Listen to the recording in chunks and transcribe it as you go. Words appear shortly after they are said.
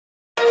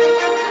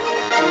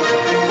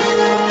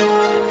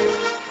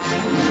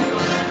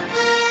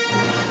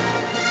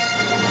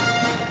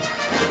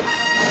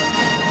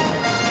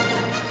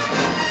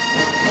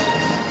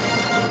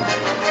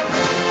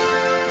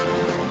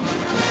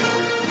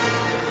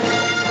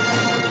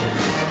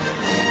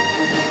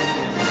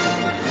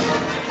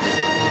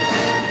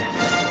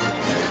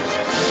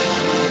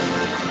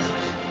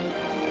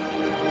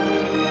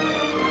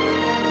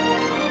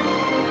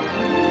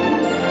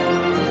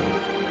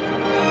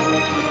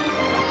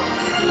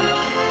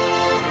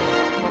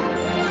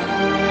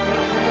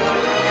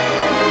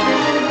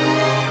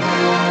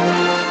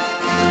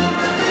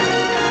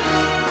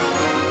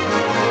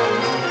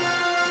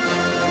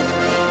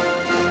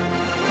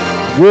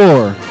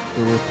War.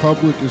 The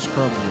Republic is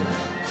crumbling.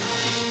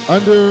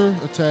 Under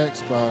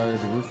attacks by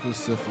the ruthless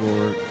Sith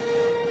Lord,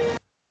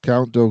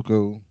 Count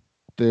Dooku,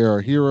 there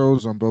are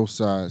heroes on both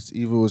sides.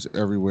 Evil is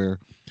everywhere.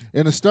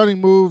 In a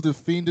stunning move, the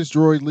fiendish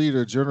droid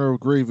leader, General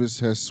Grievous,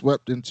 has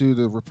swept into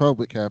the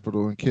Republic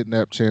capital and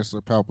kidnapped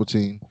Chancellor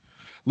Palpatine,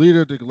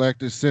 leader of the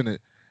Galactic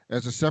Senate.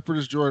 As the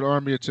Separatist droid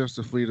army attempts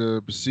to flee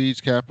the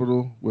besieged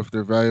capital with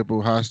their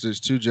valuable hostage,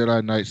 two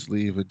Jedi Knights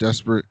lead a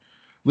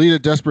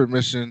desperate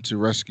mission to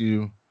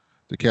rescue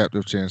the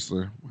captive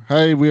Chancellor.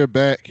 Hey, we are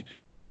back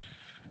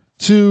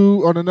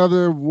on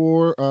another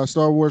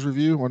Star Wars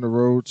review on the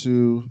road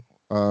to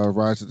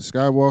Rise of the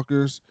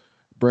Skywalkers.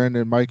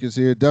 Brandon Mike is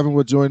here. Devin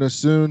will join us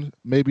soon,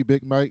 maybe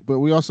Big Mike, but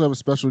we also have a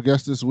special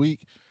guest this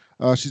week.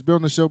 She's been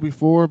on the show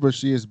before, but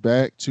she is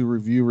back to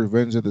review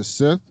Revenge of the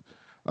Sith.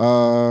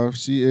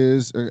 She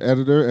is an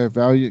editor at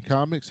Valiant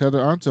Comics. Heather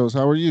Antos,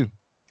 how are you?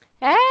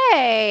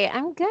 Hey,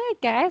 I'm good,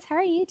 guys. How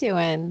are you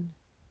doing?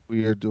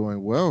 We are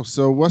doing well.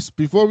 So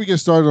before we get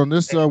started on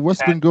this,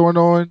 what's been going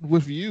on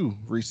with you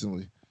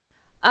recently?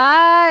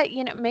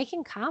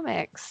 Making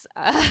comics,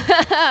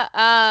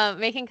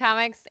 making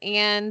comics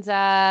and,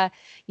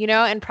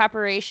 in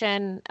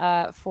preparation,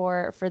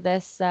 for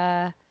this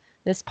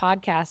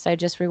podcast, I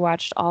just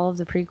rewatched all of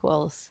the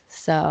prequels.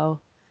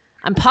 So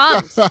I'm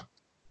pumped.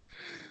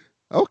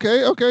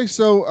 Okay.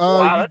 So,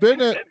 wow, you've been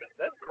that's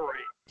great.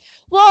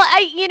 Well,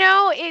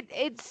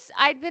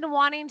 I'd been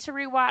wanting to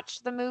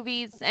rewatch the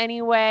movies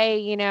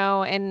anyway,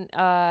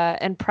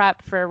 and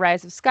prep for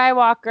Rise of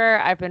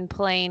Skywalker. I've been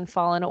playing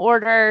Fallen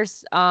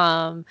Orders.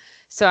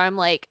 So I'm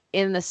like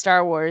in the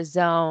Star Wars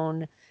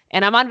zone,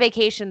 and I'm on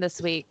vacation this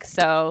week.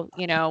 So,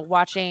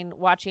 watching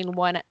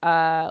one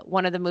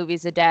of the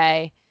movies a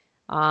day.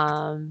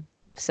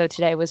 So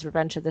today was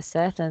Revenge of the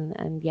Sith,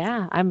 and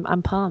yeah,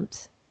 I'm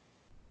pumped.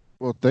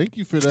 Well, thank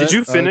you for that. Did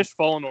you finish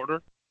Fallen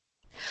Order?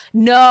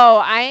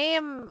 No,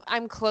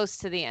 I'm close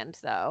to the end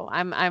though.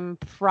 I'm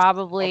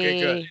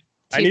probably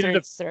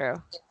two-thirds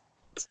through.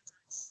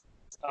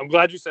 I'm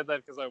glad you said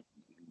that because I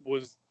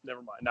was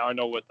never mind. Now I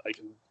know what I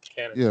can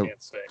and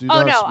can't say.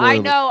 Oh no,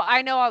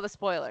 I know all the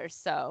spoilers.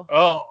 So.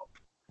 Oh.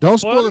 Don't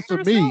spoil it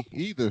for me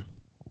either.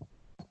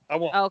 I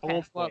won't. Okay. I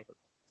won't spoil it.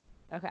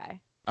 Okay.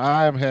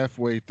 I am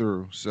halfway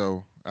through,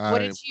 so What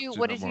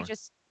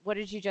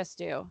did you just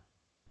do?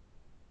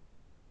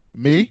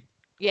 Me?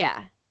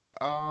 Yeah.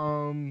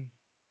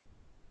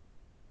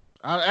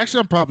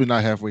 I'm probably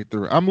not halfway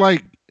through. I'm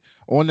like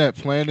on that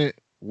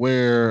planet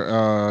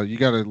where you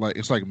gotta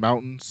it's like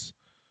mountains,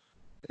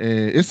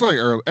 and it's like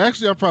early.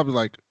 Actually, I'm probably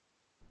like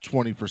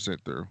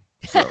 20% through.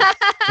 So,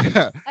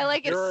 yeah. I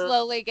like it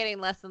slowly getting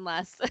less and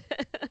less.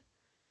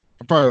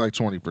 I'm probably like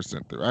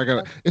 20% through. I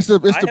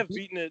have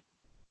beaten it.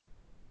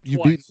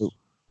 You beat it,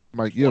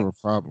 Mike. You have a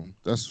problem.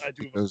 That's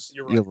because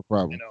you have a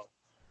problem.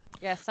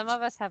 Yeah, some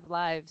of us have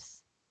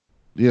lives.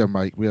 Yeah,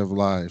 Mike, we have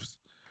lives.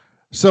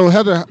 So,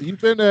 Heather, you've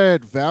been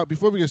at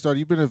before we get started,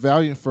 you've been at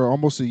Valiant for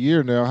almost a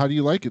year now. How do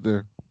you like it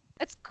there?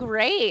 It's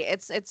great.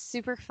 It's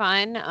super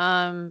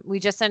fun. We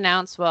just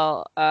announced, we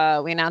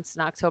announced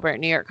in October at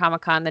New York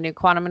Comic Con, the new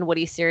Quantum and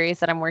Woody series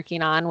that I'm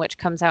working on, which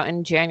comes out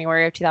in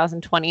January of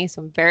 2020.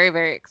 So I'm very,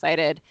 very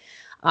excited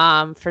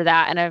for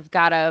that. And I've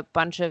got a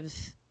bunch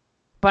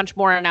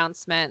more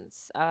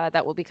announcements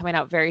that will be coming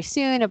out very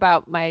soon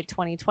about my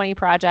 2020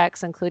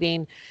 projects,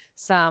 including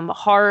some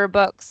horror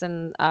books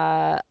and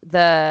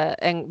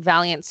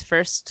Valiant's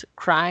first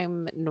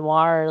crime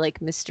noir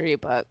mystery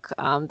book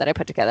that I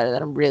put together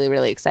that I'm really,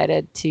 really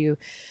excited to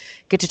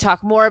get to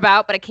talk more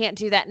about, but I can't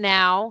do that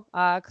now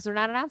because they're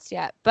not announced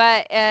yet.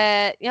 But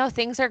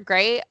things are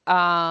great.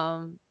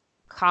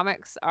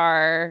 Comics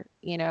are,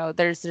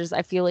 there's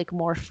I feel like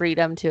more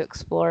freedom to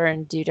explore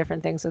and do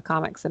different things with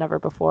comics than ever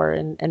before,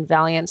 and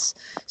Valiant's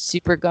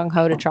super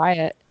gung-ho to try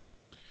it.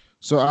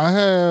 So I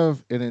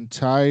have an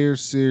entire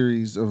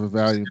series of a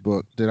Valiant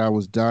book that I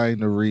was dying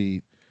to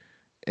read,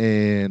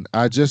 and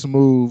I just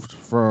moved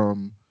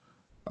from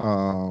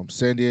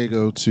San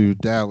Diego to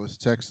Dallas,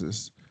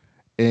 Texas,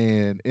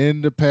 and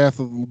in the path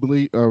of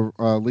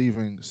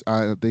leaving,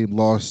 they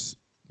lost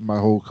my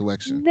whole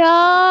collection.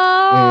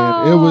 No.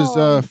 And it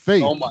was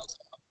Faith. Oh my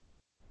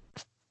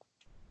God.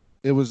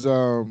 It was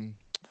the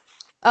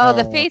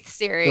Faith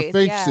series.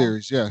 The Faith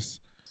series, yes.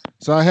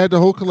 So I had the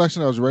whole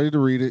collection. I was ready to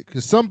read it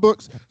because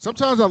sometimes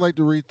I like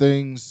to read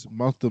things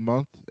month to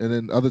month, and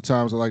then other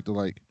times I like to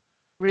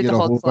read get the a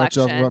whole whole bunch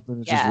of them collection. up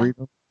and just read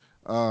them.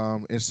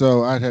 And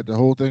so I had the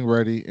whole thing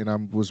ready, and I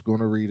was going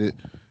to read it,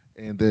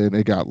 and then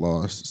it got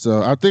lost.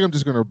 So I think I'm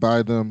just going to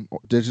buy them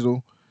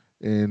digital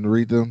and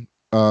read them.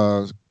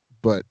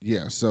 But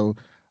yeah, so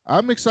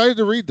I'm excited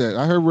to read that.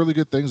 I heard really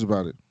good things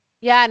about it.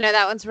 Yeah, no,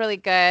 that one's really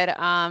good.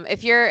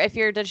 If you're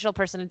a digital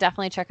person,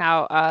 definitely check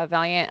out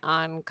Valiant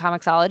on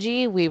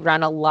Comixology. We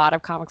run a lot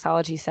of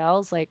Comixology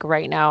sales. Like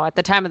right now, at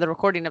the time of the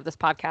recording of this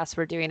podcast,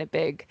 we're doing a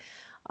big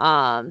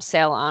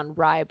sale on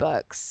Rye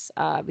books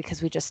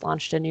because we just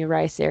launched a new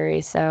Rye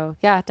series. So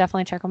yeah,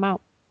 definitely check them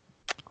out.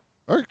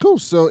 All right, cool.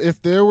 So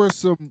if there were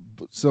some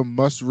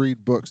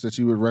must-read books that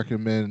you would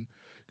recommend,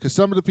 because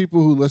some of the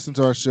people who listen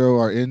to our show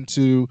are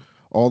into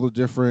all the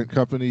different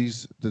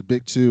companies, the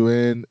big two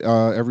and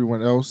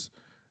everyone else,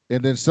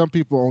 and then some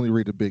people only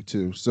read the big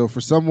two. So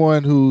for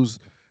someone who's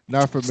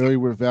not familiar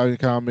with Valiant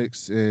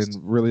Comics and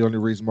really only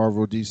reads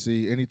Marvel,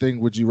 DC,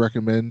 anything would you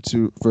recommend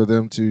for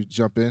them to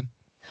jump in?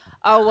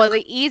 Oh, well,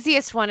 the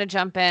easiest one to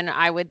jump in,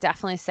 I would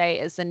definitely say,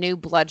 is the new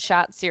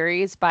Bloodshot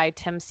series by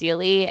Tim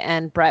Seeley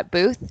and Brett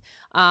Booth.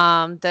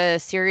 The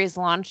series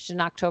launched in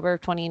October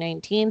of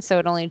 2019, so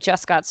it only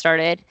just got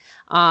started.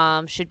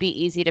 Should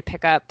be easy to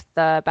pick up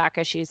the back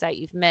issues that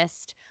you've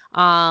missed.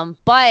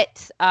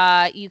 But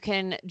you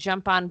can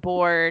jump on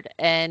board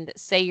and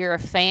say you're a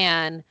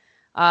fan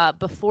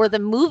before the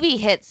movie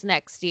hits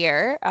next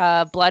year.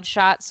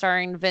 Bloodshot,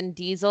 starring Vin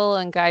Diesel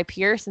and Guy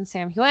Pearce and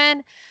Sam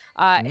Heughan,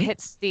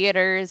 hits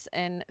theaters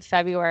in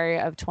February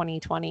of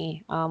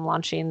 2020,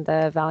 launching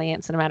the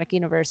Valiant Cinematic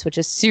Universe, which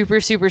is super,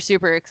 super,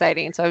 super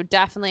exciting. So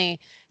definitely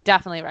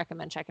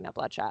recommend checking out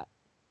Bloodshot.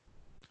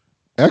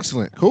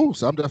 Excellent. Cool.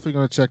 So I'm definitely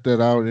going to check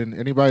that out. And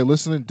anybody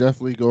listening,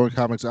 definitely go in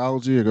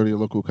Comixology or go to your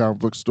local comic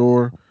book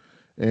store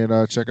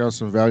and check out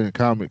some Valiant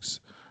Comics.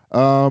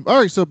 All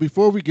right, so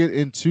before we get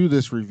into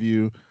this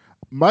review,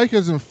 Mike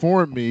has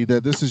informed me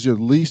that this is your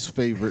least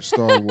favorite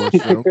Star Wars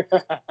film.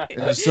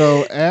 And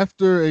so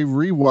after a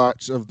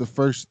rewatch of the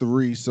first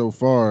three so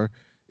far,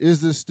 is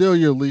this still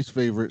your least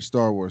favorite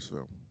Star Wars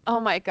film? Oh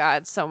my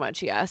God, so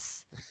much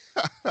yes.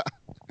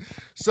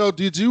 So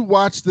did you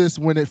watch this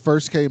when it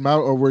first came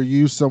out, or were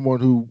you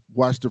someone who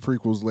watched the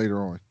prequels later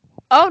on?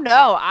 Oh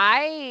no,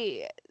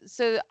 I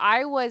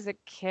was a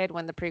kid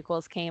when the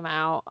prequels came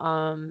out,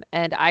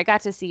 and I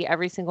got to see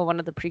every single one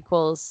of the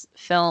prequels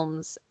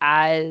films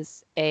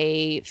as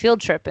a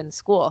field trip in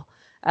school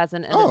as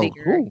an end of the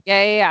year. Cool.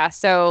 Yeah.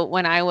 So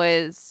when I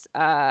was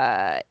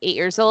 8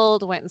 years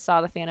old, went and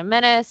saw The Phantom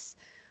Menace,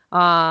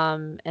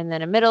 and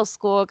then in middle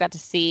school got to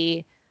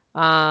see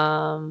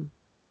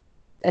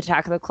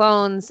Attack of the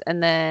Clones,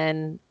 and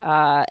then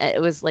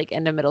it was like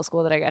end of middle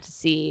school that I got to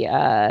see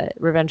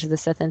Revenge of the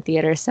Sith in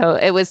theater. So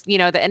it was, the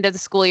end of the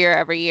school year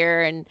every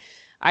year, and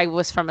I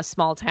was from a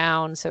small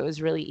town, so it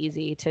was really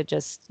easy to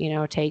just,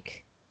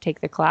 take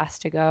the class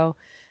to go.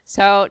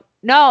 So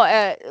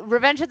no,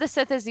 Revenge of the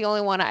Sith is the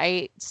only one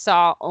I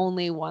saw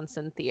only once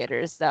in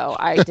theaters, though.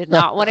 I did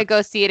not want to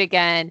go see it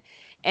again,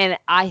 and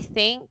I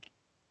think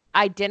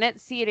I didn't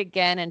see it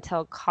again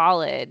until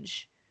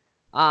college.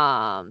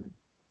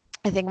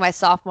 I think my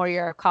sophomore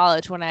year of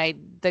college, when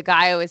the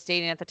guy I was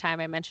dating at the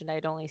time, I mentioned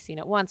I'd only seen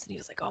it once, and he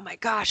was like, "Oh my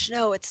gosh,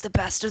 no, it's the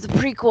best of the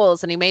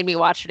prequels," and he made me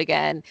watch it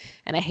again,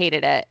 and I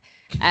hated it.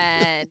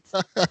 And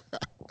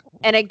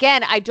and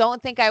again, I don't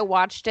think I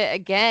watched it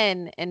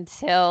again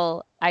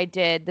until I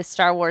did the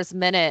Star Wars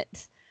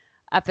Minute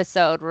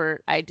episode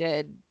where I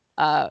did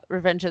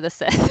Revenge of the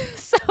Sith.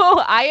 So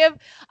I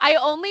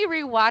only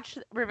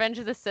rewatched Revenge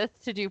of the Sith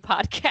to do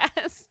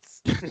podcasts.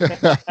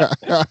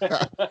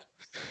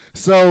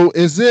 So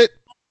is it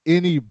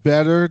any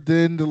better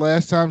than the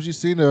last times you've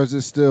seen it, or is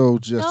it still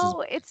just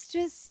No, it's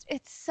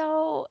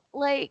so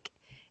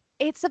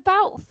it's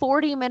about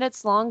 40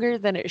 minutes longer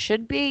than it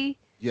should be.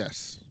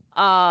 Yes.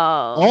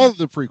 All of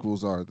the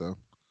prequels are, though.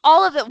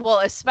 All of it, well,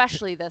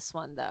 especially this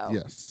one, though.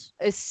 Yes.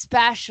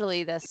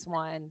 Especially this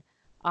one.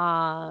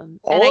 All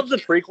of the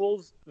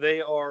prequels,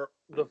 they are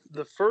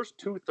the first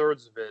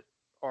 2/3 of it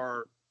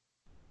are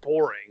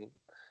boring,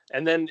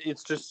 and then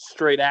it's just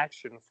straight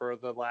action for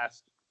the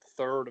last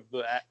third of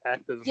the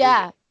act of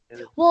the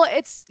movie. Well,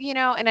 it's,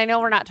 and I know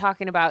we're not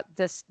talking about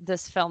this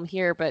film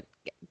here, but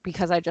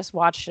because I just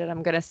watched it,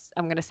 I'm gonna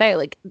say,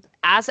 like,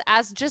 as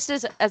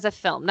a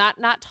film,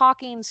 not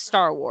talking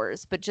Star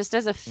Wars, but just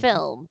as a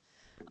film,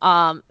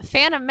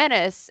 Phantom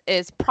Menace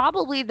is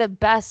probably the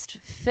best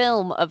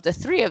film of the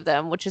three of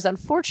them, which is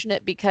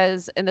unfortunate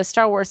because in the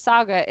Star Wars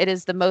saga, it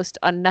is the most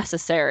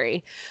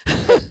unnecessary.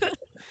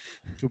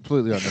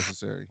 Completely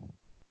unnecessary.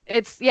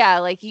 It's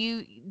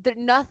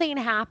nothing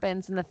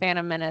happens in the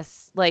Phantom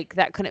Menace like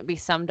that couldn't be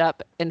summed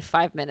up in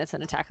 5 minutes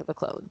in Attack of the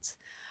Clones.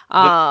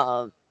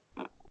 Well,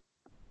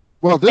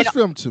 this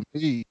film, to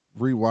me,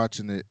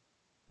 rewatching it,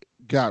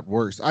 got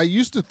worse. I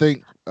used to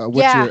think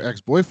what your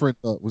ex-boyfriend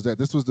thought was that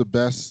this was the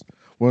best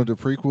one of the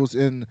prequels,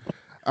 and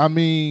I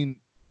mean,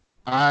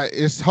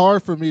 it's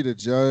hard for me to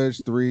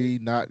judge three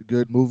not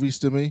good movies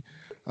to me,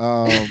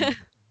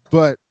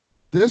 but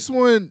this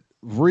one,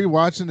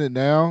 rewatching it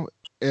now,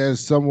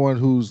 as someone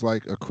who's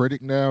like a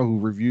critic now who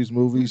reviews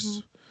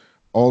movies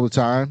all the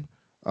time.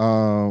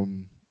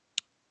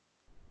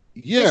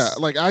 Yeah,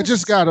 like I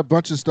just got a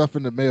bunch of stuff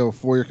in the mail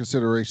for your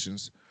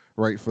considerations,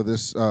 right, for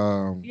this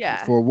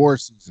for award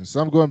season. So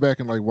I'm going back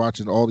and like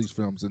watching all these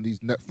films and these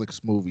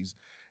Netflix movies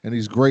and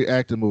these great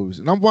acting movies.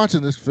 And I'm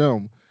watching this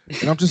film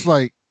and I'm just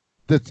like,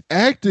 the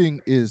acting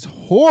is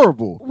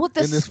horrible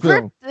in this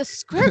film. The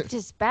script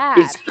is bad.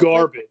 It's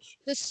garbage.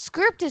 The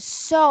script is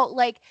so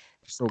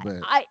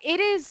bad. It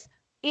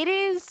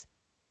is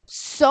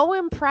so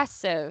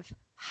impressive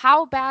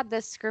how bad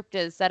this script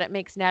is that it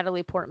makes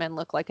Natalie Portman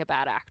look like a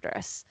bad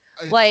actress.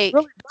 Like,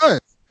 really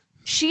does.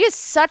 She is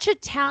such a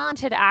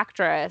talented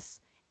actress,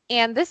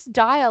 and this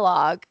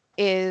dialogue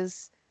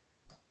is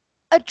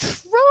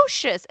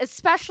atrocious,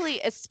 especially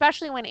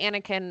when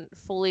Anakin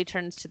fully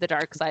turns to the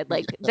dark side.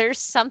 Like, there's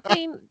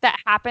something that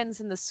happens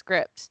in the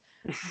script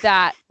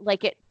that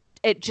like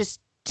it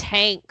just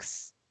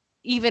tanks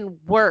even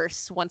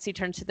worse once he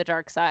turns to the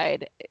dark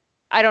side.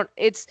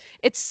 It's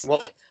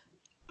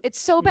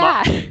so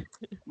bad.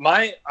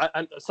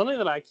 Something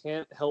that I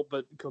can't help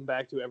but come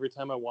back to every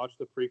time I watch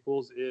the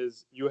prequels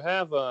is you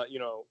have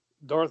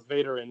Darth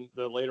Vader in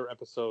the later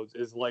episodes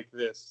is like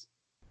this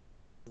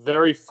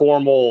very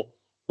formal,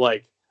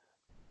 like,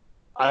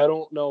 I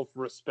don't know if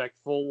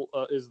respectful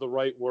is the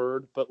right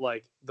word, but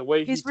like the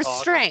way he's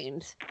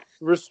restrained.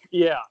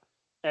 Yeah.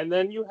 And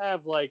then you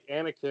have like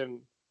Anakin,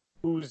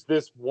 who's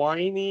this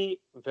whiny,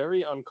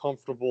 very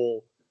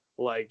uncomfortable,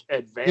 like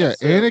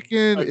advanced. Yeah,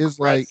 Anakin is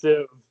like,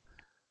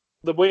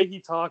 the way he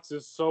talks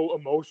is so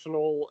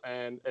emotional,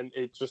 and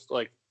it just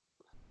like,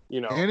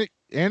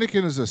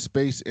 Anakin is a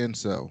space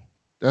incel.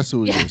 That's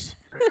who he is.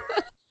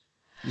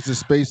 He's a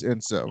space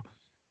incel.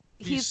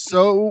 He's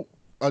so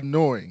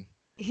annoying.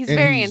 He's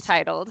very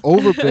entitled.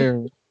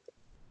 Overbearing.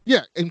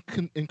 Yeah,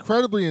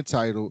 incredibly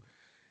entitled.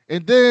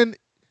 And then,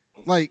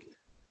 like,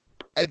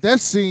 at that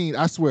scene,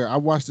 I swear, I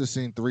watched this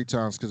scene 3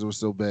 times because it was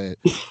so bad.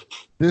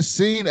 This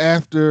scene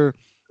after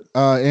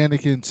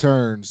Anakin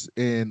turns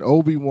and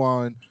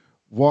Obi-Wan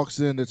walks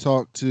in to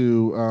talk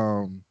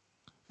to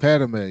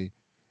Padme,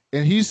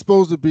 and he's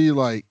supposed to be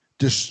like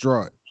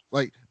distraught.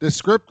 Like the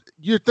script,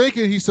 you're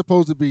thinking he's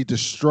supposed to be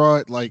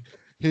distraught, like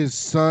his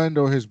son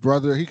or his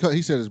brother.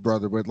 He said his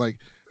brother, but like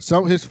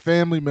his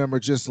family member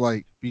just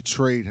like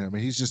betrayed him,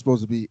 and he's just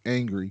supposed to be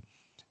angry.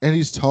 And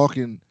he's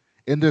talking,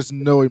 and there's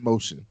no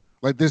emotion.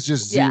 Like there's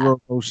just zero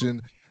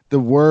emotion. The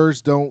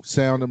words don't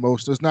sound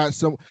emotional.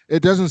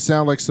 It doesn't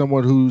sound like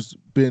someone who's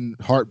been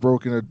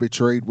heartbroken or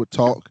betrayed would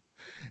talk.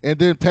 And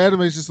then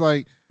Padme's just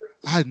like,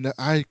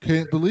 I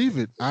can't believe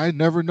it. I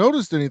never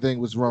noticed anything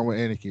was wrong with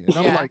Anakin. And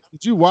I'm like,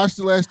 did you watch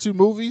the last 2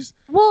 movies?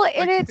 Well,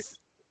 and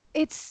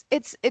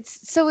it's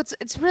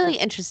really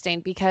interesting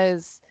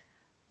because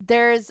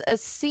there's a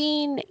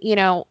scene,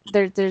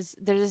 there's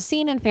a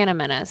scene in Phantom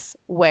Menace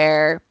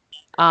where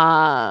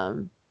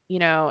Anakin,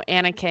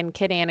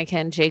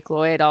 Jake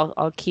Lloyd,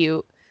 all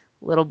cute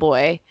little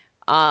boy,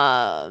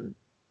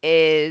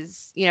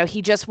 is,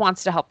 he just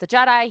wants to help the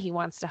Jedi. He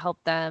wants to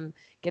help them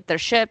get their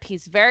ship.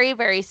 He's very,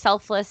 very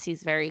selfless.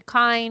 He's very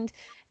kind.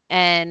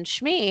 And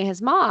Shmi,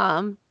 his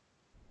mom,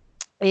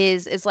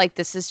 is like,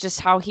 this is just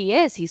how he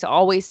is. He's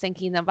always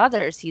thinking of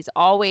others. He's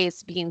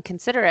always being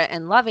considerate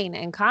and loving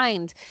and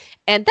kind.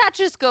 And that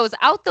just goes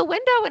out the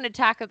window in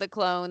Attack of the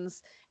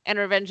Clones and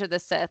Revenge of the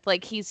Sith.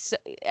 Like, he's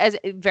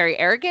very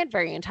arrogant,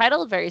 very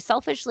entitled, very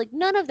selfish. Like,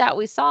 none of that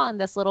we saw in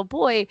this little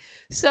boy.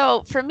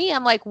 So for me,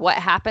 I'm like, what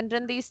happened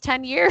in these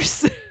 10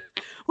 years?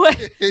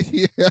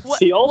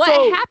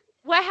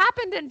 What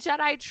happened in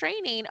Jedi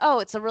training? Oh,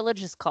 it's a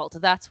religious cult.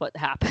 That's what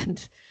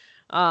happened.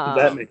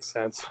 That makes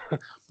sense.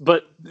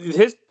 But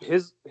his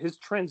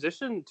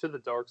transition to the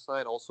dark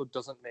side also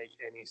doesn't make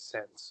any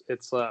sense.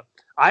 It's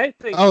I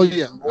think. Oh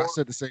yeah, I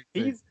said the same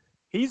thing.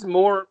 He's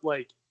more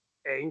like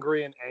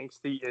angry and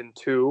angsty in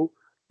 2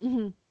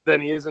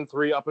 than he is in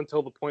 3, up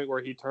until the point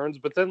where he turns.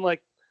 But then,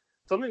 like,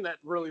 something that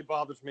really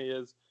bothers me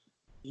is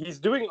he's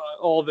doing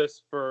all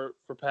this for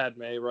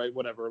Padme, right?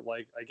 Whatever.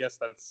 Like, I guess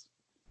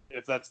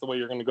if that's the way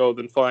you're going to go,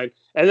 then fine.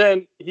 And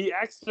then he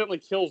accidentally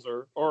kills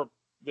her, or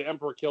the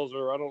Emperor kills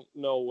her. I don't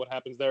know what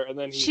happens there. And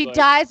then she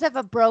dies of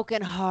a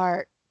broken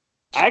heart.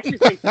 I think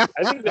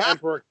the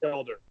Emperor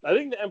killed her. I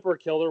think the Emperor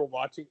killed her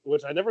watching,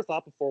 which I never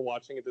thought before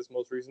watching it this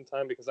most recent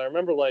time, because I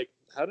remember, like,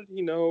 how did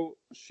he know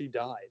she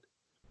died?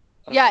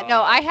 Yeah,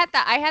 no, I had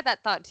that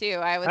thought too.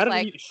 I was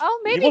like,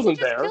 maybe he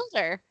just killed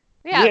her.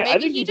 Yeah,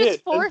 maybe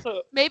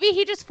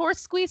he just force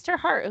squeezed her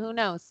heart. Who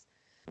knows?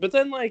 But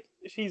then, like,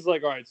 she's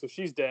like, all right, so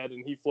she's dead,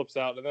 and he flips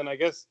out, and then I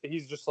guess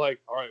he's just like,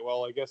 all right,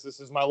 well, I guess this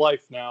is my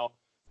life now.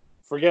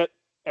 Forget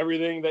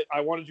everything that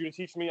I wanted you to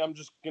teach me. I'm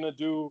just gonna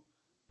do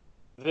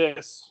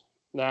this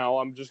now.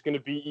 I'm just gonna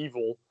be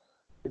evil.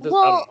 I don't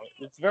know.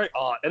 It's very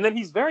odd. And then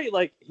he's very,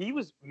 like, he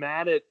was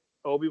mad at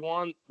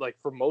Obi-Wan, like,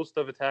 for most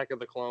of Attack of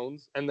the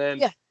Clones, and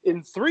then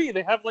in 3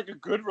 they have like a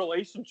good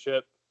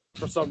relationship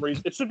for some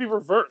reason. It should be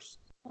reversed.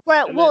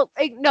 No,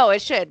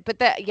 it should. But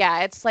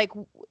it's like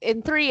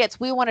in 3,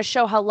 we want to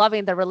show how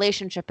loving the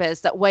relationship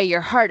is. That way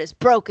your heart is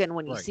broken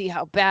when you see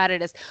how bad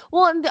it is.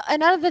 Well, and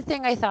another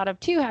thing I thought of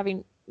too,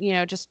 having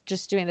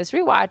just doing this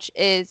rewatch,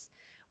 is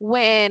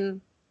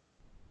when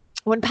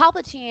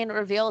Palpatine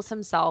reveals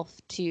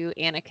himself to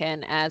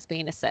Anakin as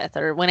being a Sith,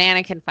 or when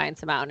Anakin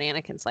finds him out and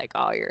Anakin's like,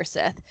 oh, you're a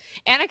Sith.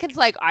 Anakin's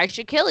like, I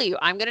should kill you.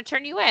 I'm going to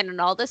turn you in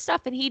and all this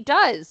stuff. And he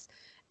does.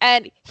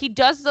 And he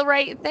does the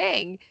right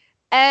thing.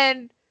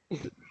 And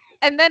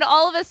then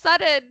all of a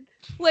sudden,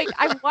 like,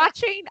 I'm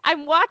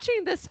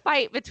watching this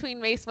fight between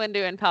Mace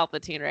Windu and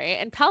Palpatine, right?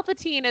 And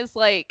Palpatine is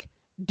like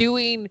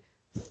doing,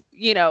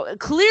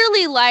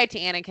 clearly lied to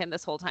Anakin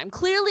this whole time,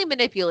 clearly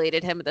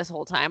manipulated him this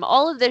whole time,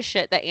 all of this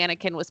shit that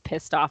Anakin was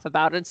pissed off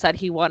about and said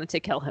he wanted to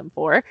kill him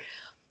for.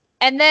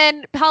 And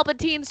then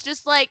Palpatine's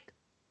just like,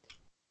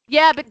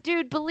 yeah, but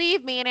dude,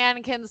 believe me. And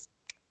Anakin's,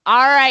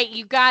 all right,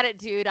 you got it,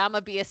 dude. I'm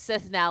gonna be a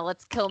Sith now.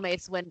 Let's kill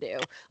Mace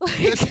Windu.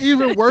 It's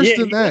even worse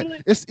than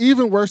that. It's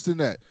even worse than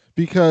that,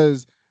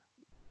 because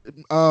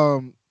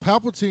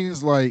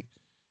Palpatine's like,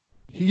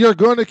 you're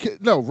gonna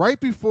no. Right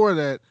before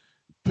that,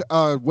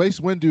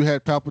 Mace Windu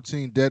had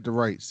Palpatine dead to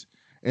rights,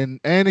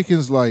 and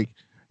Anakin's like,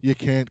 you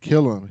can't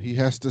kill him. He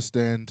has to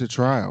stand to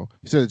trial.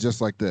 He said it just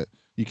like that.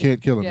 You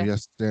can't kill him. Yeah. He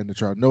has to stand to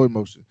trial. No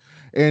emotion.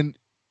 And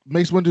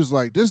Mace Windu's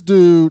like, this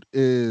dude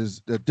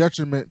is a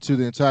detriment to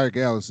the entire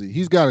galaxy.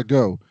 He's got to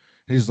go.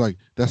 And he's like,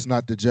 that's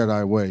not the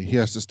Jedi way. He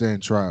has to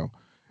stand trial.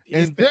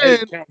 And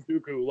then Count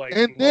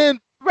Dooku,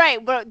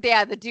 right, but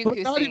yeah, the Dooku. But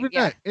not even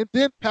that. And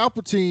then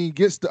Palpatine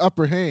gets the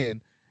upper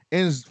hand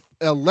and is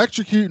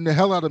electrocuting the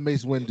hell out of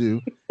Mace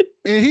Windu.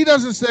 And he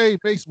doesn't say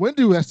Mace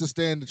Windu has to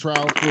stand the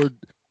trial for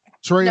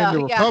betraying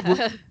the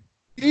Republic.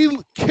 He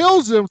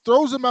kills him,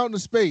 throws him out into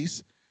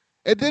space.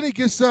 And then he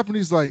gets up and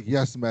he's like,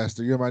 yes,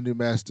 master, you're my new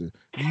master.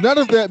 None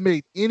of that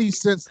made any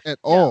sense at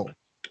all.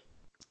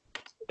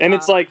 And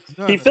it's like,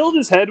 he filled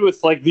his head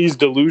with like these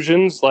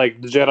delusions,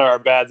 like the Jedi are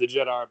bad,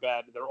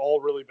 they're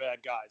all really bad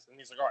guys. And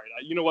he's like, all right,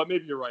 you know what,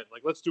 maybe you're right.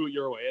 Like, let's do it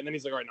your way. And then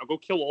he's like, all right, now go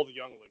kill all the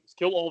younglings,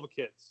 kill all the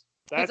kids.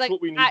 That's like,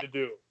 what we need to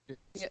do.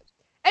 Yeah.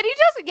 And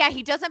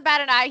he doesn't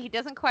bat an eye. He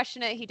doesn't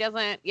question it. He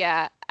doesn't,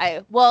 because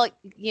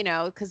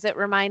it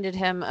reminded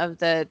him of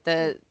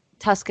the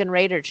Tusken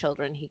Raider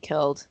children he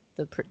killed.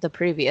 The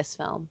previous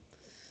film.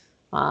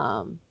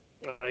 I don't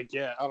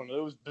know.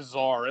 It was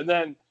bizarre. And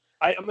then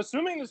I'm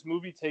assuming this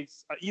movie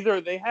takes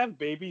either they have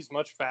babies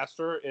much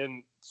faster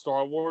in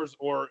Star Wars,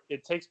 or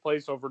it takes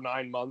place over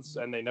 9 months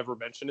and they never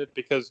mention it,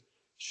 because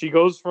she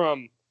goes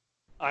from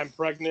I'm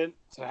pregnant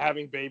to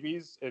having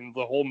babies in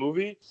the whole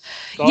movie.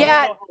 So I don't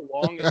know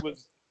how long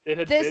it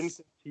had been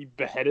since he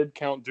beheaded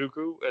Count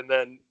Dooku, and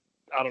then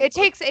I don't know.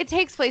 It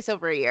takes place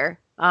over a year.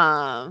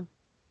 Yeah,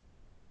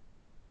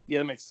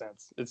 that makes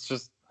sense. It's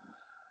just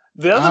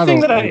the other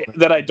thing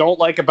that I don't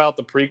like about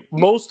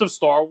most of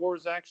Star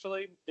Wars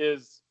actually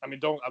is, I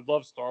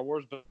love Star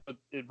Wars, but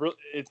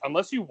it's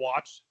unless you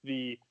watch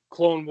the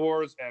Clone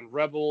Wars and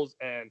Rebels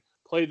and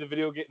play the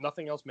video game,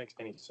 nothing else makes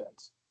any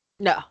sense.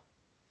 No.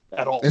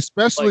 At all.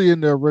 Especially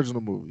in the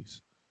original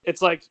movies.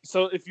 It's like,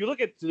 so if you look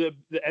at the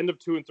end of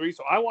 2 and 3,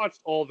 so I watched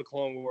all the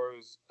Clone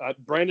Wars.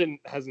 Brandon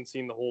hasn't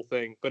seen the whole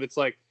thing, but it's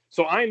like,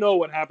 so I know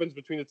what happens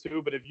between the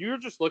two, but if you're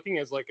just looking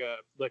as like a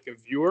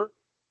viewer,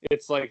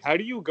 it's like, how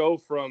do you go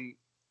from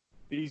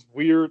these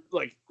weird,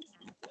 like,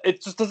 it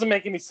just doesn't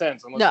make any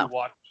sense unless you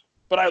watch.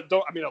 But I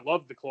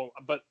love the Clone,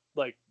 but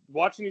like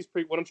watching these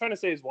what I'm trying to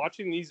say is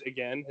watching these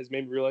again has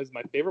made me realize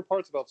my favorite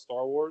parts about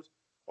Star Wars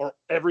are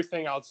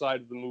everything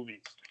outside of the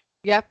movies.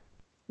 Yep.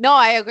 No,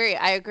 I agree.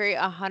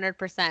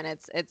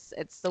 100%.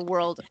 It's the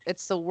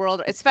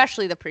world,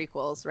 especially the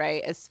prequels,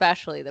 right?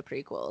 Especially the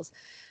prequels.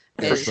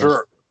 For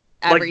sure.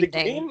 Everything. Like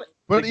the game,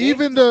 but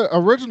even the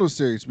original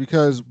series,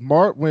 because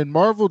when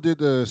Marvel did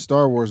the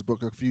Star Wars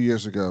book a few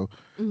years ago,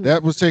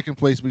 that was taking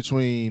place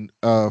between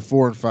 4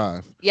 and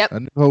 5. Yep. A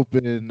New Hope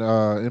and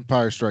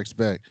Empire Strikes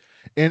Back,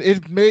 and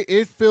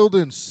it filled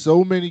in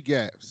so many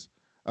gaps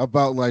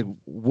about like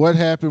what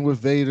happened with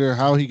Vader,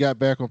 how he got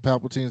back on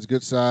Palpatine's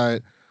good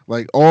side,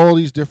 like all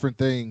these different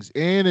things,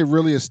 and it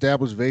really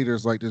established Vader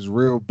as like this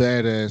real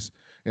badass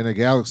in a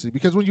galaxy.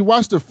 Because when you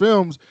watch the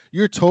films,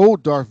 you're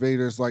told Darth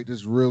Vader is like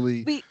this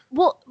really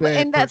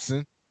bad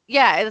person.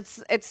 Yeah,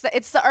 it's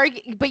the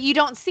argument, but you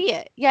don't see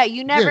it. Yeah,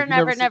 you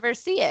never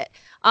see it.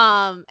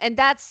 And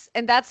that's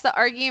the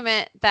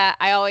argument that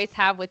I always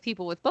have with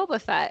people with Boba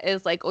Fett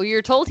is like, oh,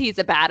 you're told he's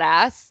a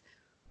badass,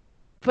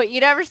 but you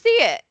never see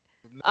it.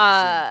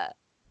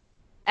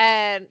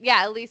 And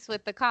yeah, at least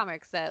with the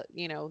comics that,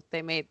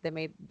 they made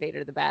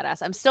Vader the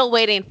badass. I'm still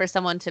waiting for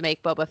someone to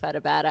make Boba Fett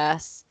a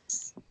badass.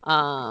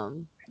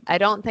 I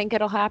don't think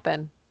it'll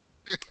happen.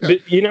 But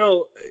is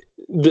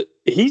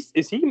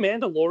he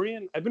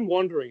Mandalorian? I've been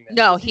wondering that.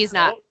 No, he's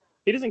not.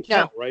 He doesn't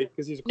count, right?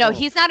 Because he's a clone. No,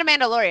 he's not a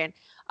Mandalorian.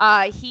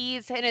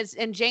 He's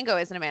and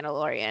Jango isn't a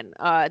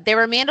Mandalorian. They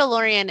were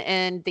Mandalorian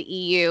in the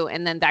EU,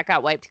 and then that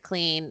got wiped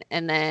clean.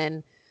 And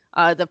then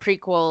the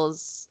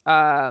prequels,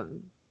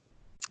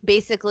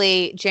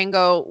 basically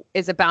Jango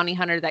is a bounty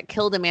hunter that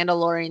killed a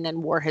Mandalorian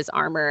and wore his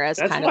armor as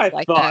That's kind what of I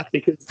like thought,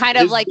 because kind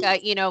of like a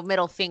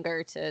middle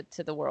finger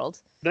to the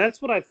world.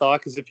 That's what I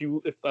thought, because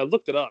if I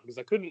looked it up, because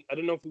I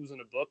didn't know if it was in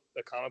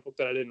a comic book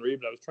that I didn't read,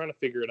 but I was trying to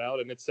figure it out,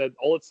 and it said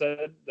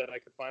that I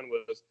could find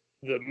was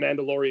the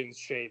Mandalorians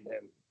shame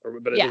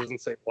him, but it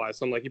doesn't say why.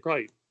 So I'm like, he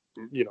probably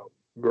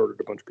murdered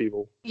a bunch of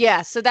people.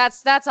 Yeah, so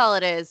that's all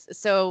it is.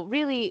 So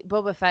really,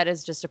 Boba Fett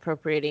is just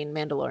appropriating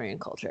Mandalorian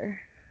culture.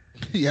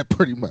 Yeah,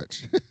 pretty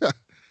much.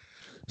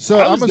 So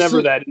I was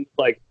never that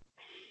like.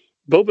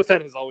 Boba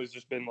Fett has always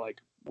just been like,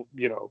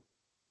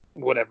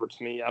 whatever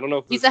to me. I don't know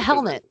if he's a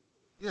helmet.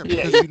 Yeah,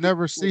 because you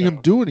never see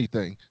him do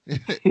anything.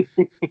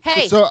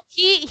 Hey, so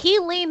he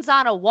leans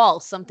on a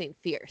wall, something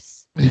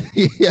fierce.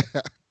 Yeah.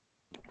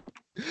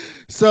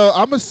 So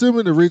I'm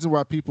assuming the reason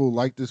why people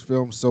like this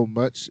film so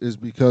much is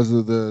because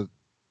of the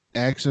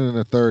action in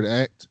the third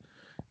act.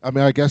 I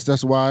mean, I guess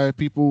that's why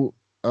people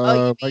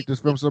like this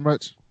film so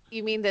much.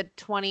 You mean the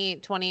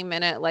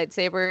 20-minute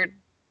lightsaber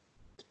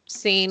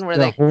scene where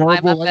they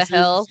climb up the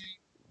hill? Scene?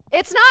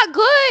 It's not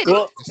good.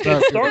 Well,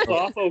 it starts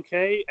off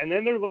okay, and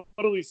then they're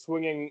literally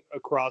swinging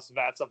across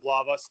vats of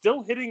lava,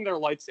 still hitting their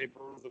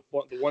lightsaber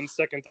the 1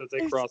 second that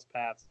they cross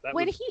paths. That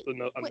was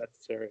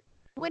unnecessary.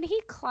 When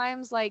he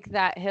climbs like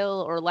that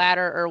hill or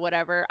ladder or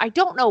whatever, I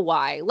don't know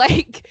why.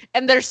 Like,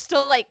 and they're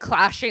still like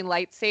clashing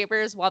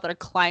lightsabers while they're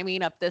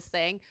climbing up this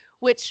thing.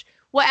 Which,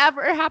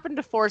 whatever happened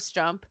to Force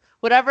Jump,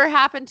 whatever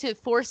happened to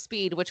Force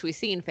Speed, which we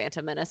see in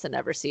Phantom Menace and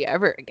never see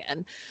ever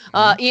again.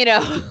 they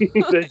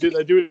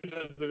do it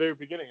at the very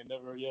beginning and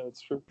never. Yeah,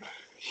 that's true.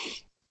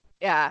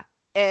 Yeah,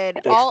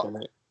 and all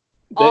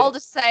to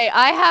say,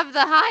 I have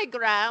the high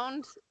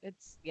ground.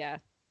 It's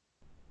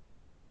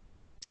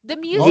the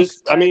music.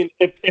 I mean,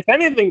 if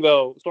anything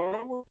though,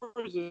 Star Wars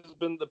has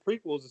been, the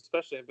prequels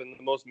especially have been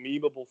the most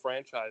memeable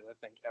franchise I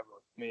think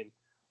ever. I mean,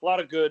 a lot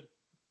of good,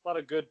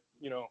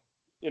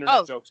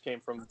 internet jokes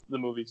came from the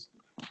movies.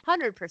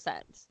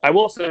 100%. I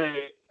will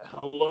say,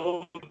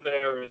 "Hello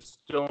there" is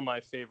still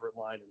my favorite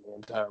line in the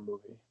entire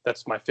movie.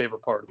 That's my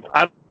favorite part of it.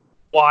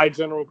 Why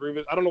General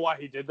Grievous? I don't know why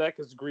he did that,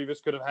 because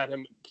Grievous could have had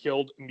him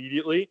killed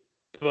immediately,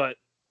 but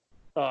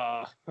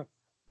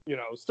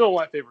still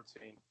my favorite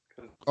scene.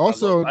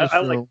 Also,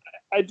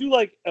 I do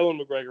like Ewan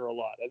McGregor a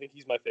lot. I think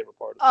he's my favorite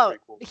part of the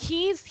prequel.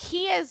 He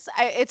is.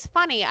 It's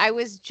funny. I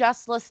was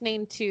just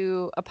listening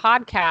to a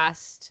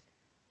podcast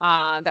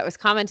that was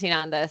commenting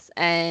on this,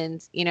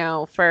 and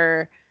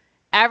for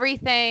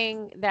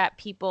everything that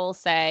people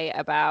say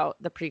about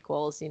the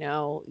prequels,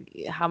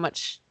 how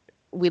much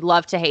we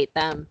love to hate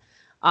them,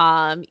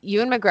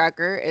 Ewan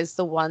McGregor is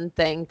the one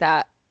thing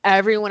that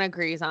everyone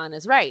agrees on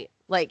is right.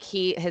 Like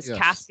his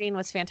casting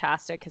was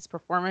fantastic. His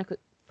performance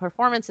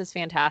is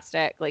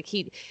fantastic. Like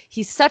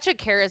he's such a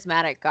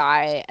charismatic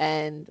guy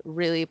and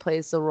really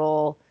plays the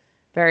role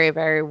very,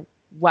 very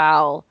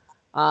well.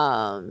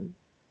 I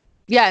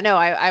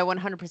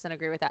 100%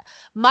 agree with that.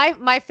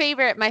 My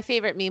favorite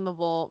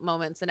memeable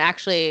moments, and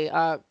actually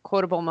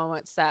quotable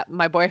moments that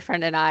my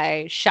boyfriend and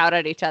I shout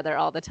at each other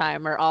all the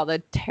time, are all the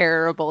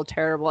terrible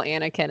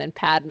Anakin and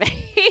Padme.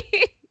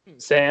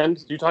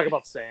 Sand? Do you talk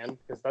about sand?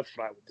 Because that's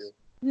what I would do.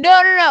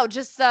 No.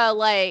 Just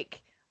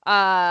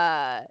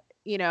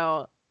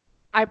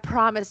I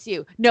promise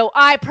you. No,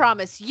 I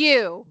promise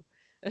you.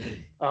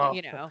 Oh.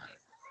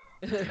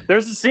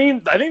 There's a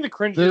scene. I think the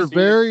cringe. They're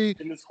very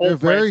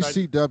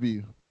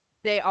CW.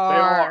 They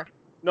are.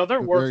 No,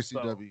 they're worse.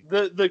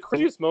 The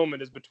cringiest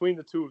moment is between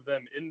the two of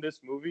them in this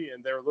movie,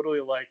 and they're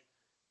literally like,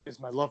 "Is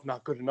my love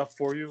not good enough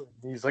for you?"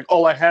 And he's like,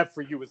 "All I have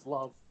for you is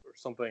love," or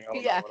something. I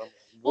don't know.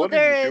 What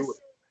are you doing?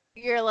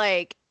 You're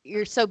like,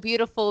 "You're so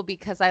beautiful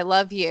because I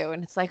love you,"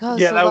 and it's like, "Oh,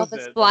 so love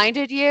has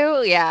blinded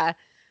you?" Yeah.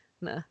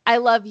 No. I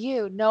love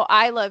you. No,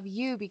 I love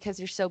you because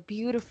you're so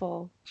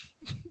beautiful.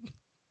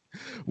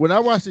 When I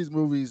watch these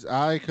movies,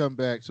 I come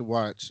back to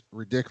watch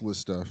ridiculous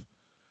stuff.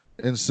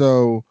 And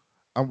so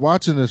I'm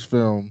watching this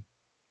film,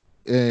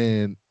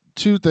 and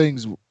two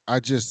things I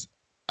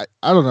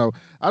don't know.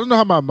 I don't know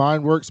how my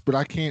mind works, but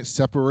I can't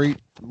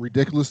separate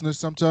ridiculousness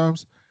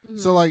sometimes. Mm-hmm.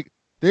 So like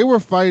they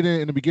were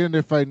fighting in the beginning,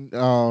 they're fighting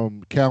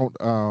Count Dooku.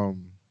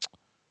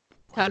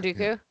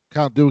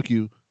 Count Dooku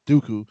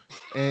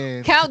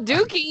and Count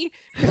Dookie.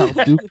 Count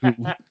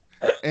Dooku.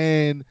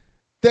 And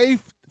they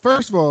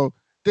first of all,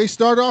 they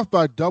start off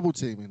by double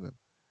teaming them.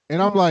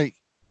 And I'm like,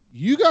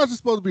 you guys are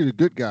supposed to be the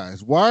good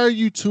guys. Why are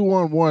you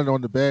 2-on-1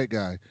 on the bad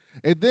guy?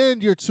 And then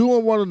you're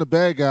 2-on-1 on the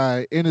bad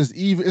guy, and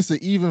it's an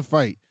even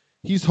fight.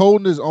 He's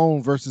holding his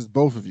own versus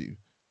both of you,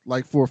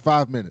 like for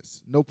 5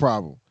 minutes, no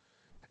problem.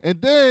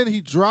 And then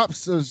he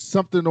drops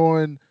something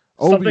on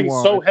Obi-Wan. Something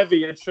so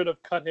heavy it should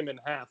have cut him in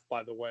half.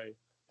 By the way,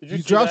 did you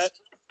see that?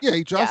 Yeah,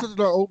 he drops it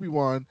on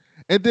Obi-Wan,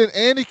 and then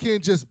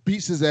Anakin just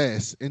beats his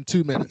ass in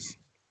 2 minutes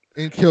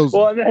and kills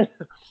him.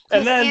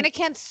 And then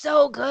Anakin's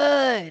so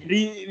good.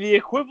 The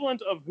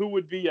equivalent of who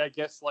would be, I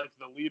guess, like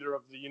the leader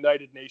of the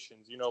United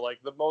Nations, like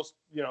the most,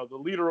 the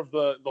leader of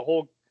the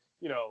whole,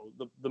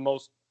 the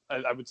most,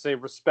 I would say,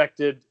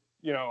 respected,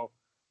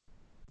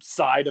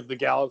 side of the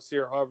galaxy,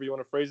 or however you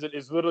want to phrase it,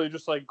 is literally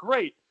just like,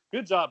 great,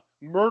 Good job.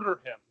 Murder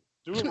him.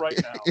 Do it right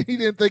now. He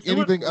didn't think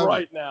anything of it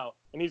right now.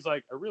 And he's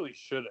like, I really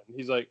shouldn't.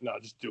 He's like, no,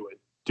 just do it.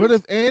 But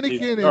if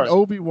Anakin and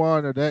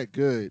Obi-Wan are that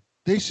good,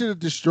 they should have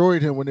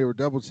destroyed him when they were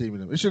double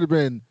teaming him. It should have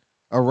been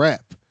a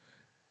wrap.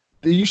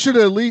 You should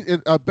have at least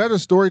a better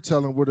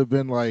storytelling would have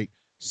been like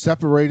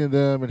separating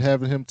them and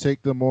having him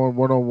take them on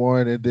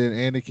one-on-one, and then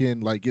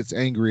Anakin like gets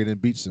angry and then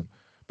beats him.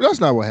 But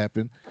that's not what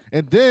happened.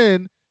 And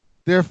then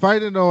they're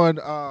fighting on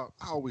I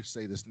always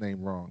say this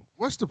name wrong.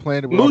 What's the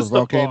planet with all the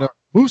volcano?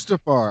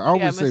 Mustafar. I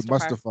always say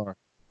Mustafar.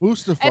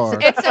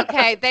 Mustafar. It's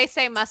okay. They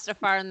say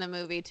Mustafar in the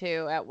movie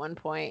too at one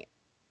point.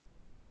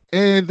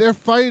 And they're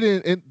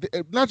fighting, and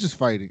not just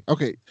fighting.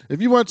 Okay,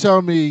 if you want to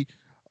tell me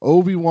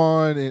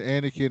Obi-Wan and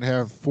Anakin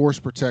have force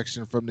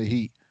protection from the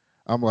heat,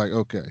 I'm like,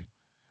 okay.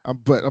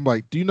 But I'm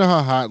like, do you know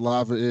how hot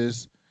lava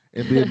is?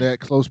 And being that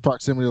close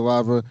proximity to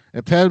lava,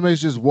 and Padme's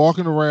just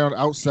walking around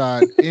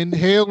outside,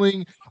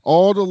 inhaling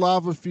all the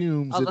lava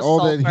fumes and all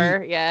sulfur,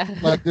 that heat. Yeah.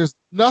 Like, there's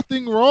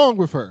nothing wrong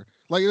with her.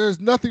 Like, there's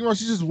nothing wrong.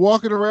 She's just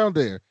walking around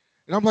there.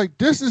 And I'm like,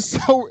 this is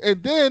so.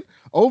 And then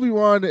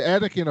Obi-Wan and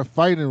Anakin are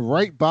fighting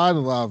right by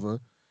the lava,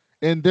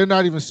 and they're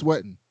not even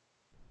sweating.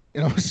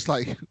 And I was just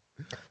like,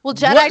 well,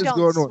 Jedi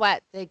don't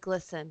sweat; they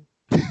glisten.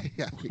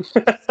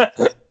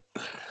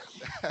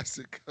 That's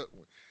a good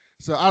one.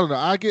 So I don't know.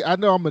 I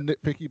know I'm a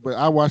nitpicky, but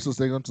I watch those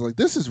things. I'm just like,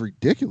 this is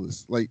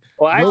ridiculous. Like,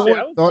 well, actually,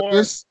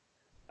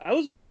 I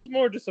was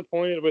more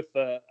disappointed with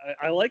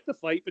I like the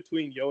fight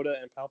between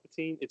Yoda and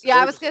Palpatine.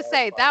 I was gonna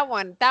say that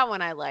one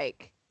I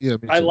like. Yeah,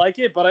 I like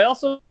it, but I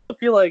also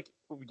feel like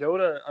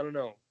Yoda. I don't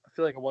know. I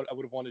feel like I would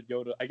have wanted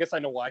Yoda. I guess I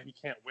know why he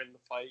can't win the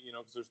fight.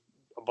 Because there's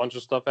a bunch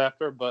of stuff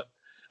after. But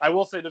I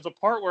will say there's a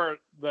part where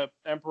the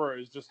Emperor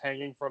is just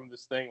hanging from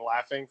this thing,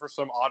 laughing for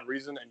some odd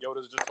reason, and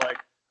Yoda's just like,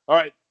 "All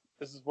right,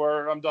 this is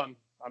where I'm done.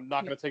 I'm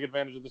not going to take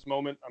advantage of this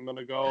moment. I'm going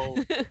to go.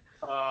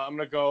 I'm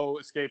going to go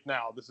escape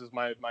now. This is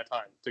my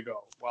time to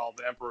go." While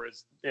the Emperor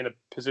is in a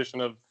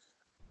position of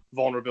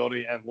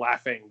vulnerability and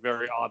laughing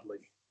very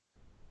oddly.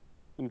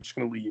 I'm just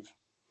going to leave.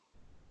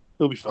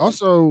 It'll be fun.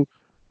 Also,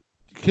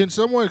 can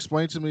someone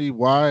explain to me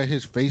why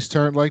his face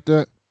turned like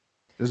that?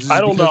 Is this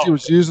I don't because know. he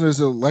was using his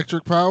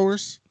electric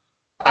powers?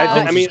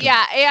 I mean,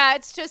 yeah.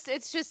 It's just,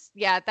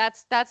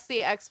 that's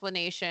the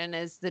explanation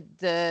is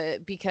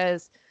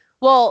because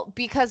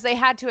they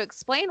had to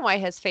explain why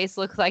his face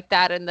looked like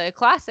that in the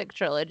classic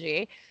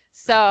trilogy.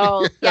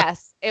 So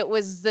yes, it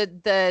was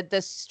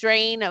the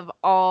strain of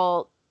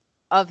all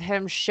of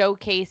him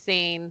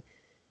showcasing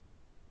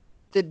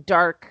the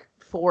dark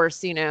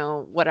force,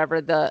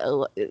 whatever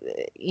the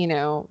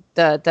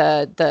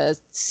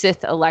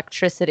Sith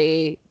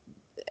electricity,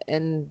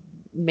 and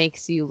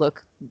makes you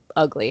look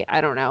ugly.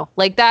 I don't know.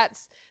 Like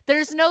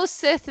there's no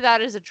Sith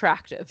that is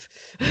attractive.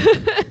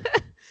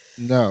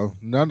 No,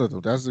 none of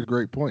them. That's a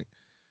great point.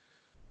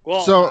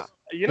 Well, so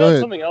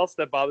something else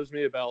that bothers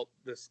me about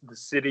the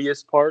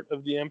Sidious part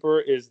of the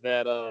Emperor is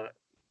that,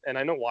 and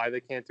I know why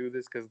they can't do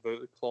this because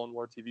the Clone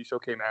War TV show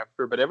came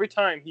after, but every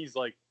time he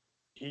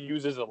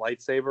uses a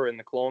lightsaber in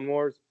the Clone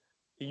Wars,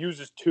 he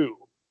uses two.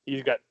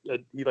 He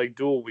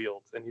dual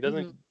wields, and he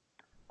doesn't. Mm-hmm.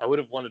 I would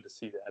have wanted to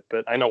see that,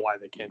 but I know why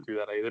they can't do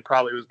that. It was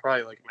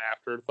probably like an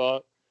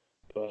afterthought,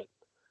 but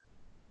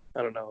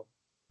I don't know.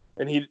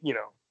 And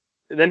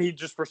then he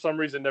just for some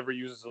reason never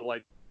uses a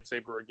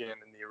lightsaber again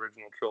in the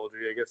original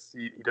trilogy. I guess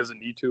he doesn't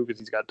need to because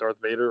he's got Darth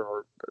Vader.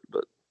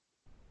 But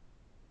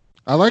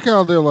I like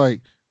how they're like,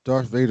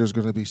 Darth Vader's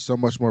going to be so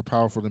much more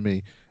powerful than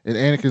me, and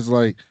Anakin's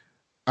like,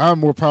 I'm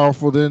more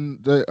powerful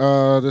than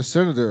the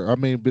senator. I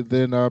mean,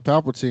 than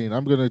Palpatine.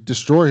 I'm going to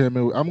destroy him,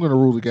 and I'm going to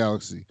rule the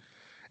galaxy.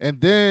 And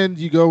then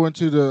you go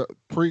into the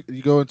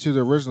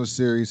original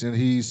series, and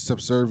he's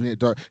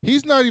subservient.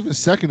 He's not even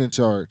second in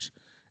charge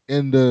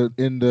in the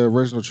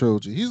original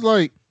trilogy. He's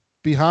like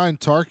behind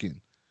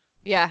Tarkin.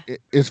 Yeah.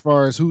 As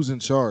far as who's in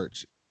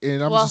charge,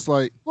 and I'm just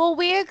like, well,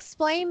 we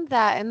explained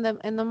that in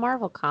the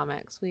Marvel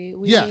comics. We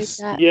yes,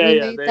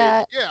 made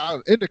that. Yeah,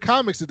 in the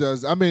comics it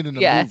does. I mean, in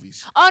the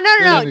movies. Oh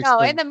no!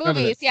 In the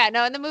movies,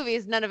 in the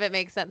movies, none of it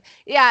makes sense.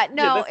 Yeah,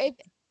 no,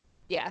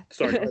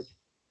 Sorry.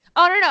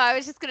 Oh no! I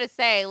was just gonna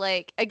say,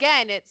 like,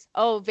 again, it's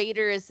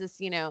Vader is this,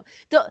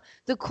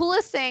 the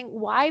coolest thing.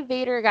 Why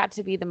Vader got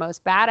to be the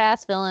most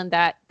badass villain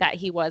that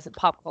he was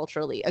pop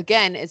culturally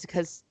again is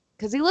because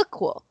he looked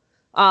cool.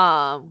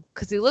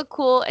 Because he looked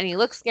cool and he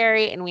looked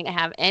scary, and we didn't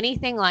have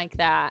anything like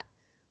that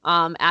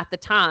at the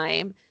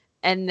time.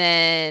 And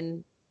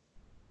then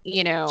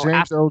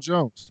James Earl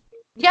Jones.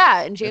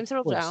 Yeah, and James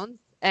Earl Jones,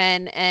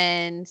 and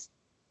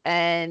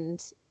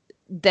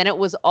then it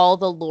was all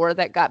the lore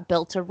that got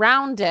built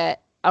around the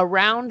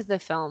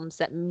films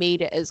that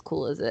made it as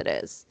cool as it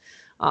is.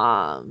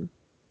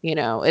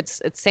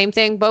 It's same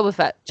thing. Boba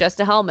Fett, just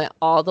a helmet,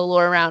 all the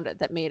lore around it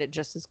that made it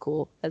just as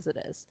cool as it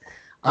is.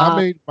 I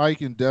made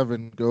Mike and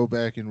Devin go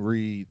back and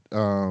read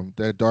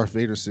that Darth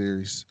Vader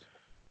series,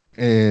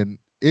 and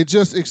it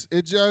just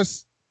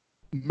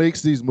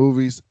makes these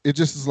movies. It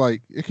just is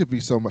like it could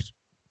be so much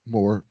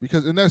more,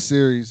 because in that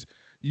series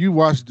you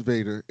watched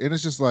Vader, and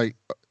it's just like,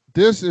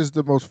 this is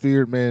the most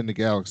feared man in the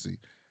galaxy.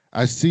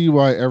 I see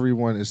why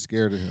everyone is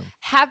scared of him.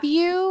 Have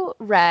you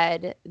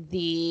read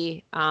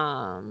the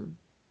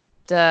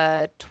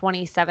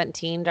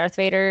 2017 Darth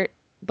Vader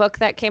book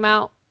that came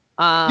out?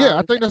 Yeah,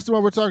 I think that's the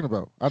one we're talking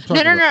about. No.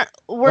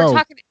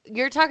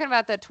 You're talking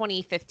about the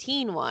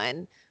 2015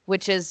 one,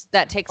 which is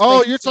that takes place.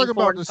 Oh, you're talking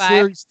about the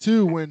series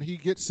 2 when he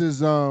gets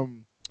his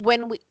I'm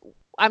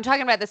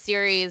talking about the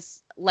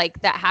series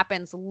like that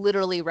happens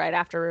literally right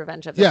after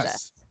Revenge of the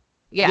Sith.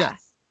 Yeah.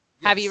 Yes.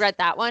 Have you read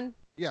that one?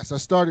 Yes, I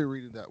started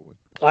reading that one.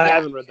 I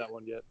haven't read that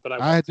one yet,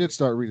 but I did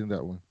start reading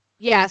that one.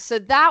 Yeah, so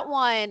that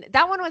one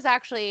was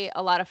actually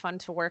a lot of fun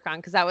to work on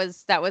because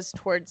that was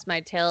towards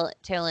my tail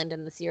end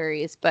in the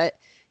series. But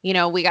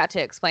we got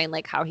to explain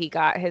like how he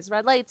got his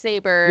red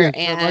lightsaber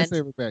and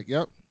lightsaber back.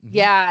 Yep. Mm-hmm.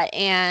 Yeah,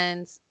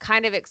 and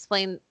kind of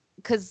explain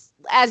because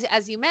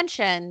as you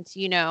mentioned,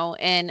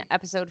 in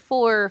episode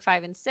 4,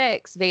 5, and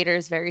 6, Vader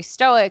is very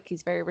stoic.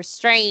 He's very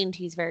restrained.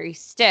 He's very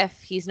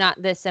stiff. He's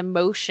not this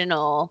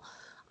emotional,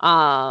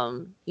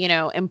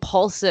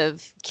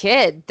 impulsive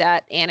kid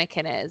that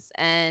Anakin is.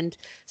 And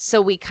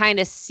so we kind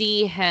of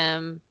see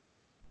him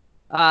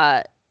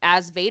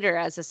as Vader,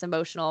 as this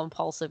emotional,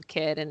 impulsive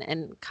kid,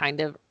 and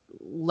kind of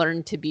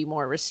learn to be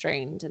more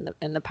restrained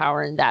in the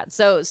power in that.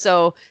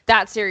 So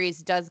that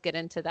series does get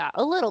into that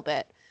a little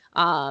bit.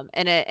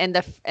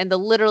 And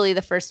literally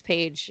the first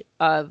page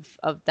of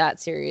that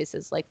series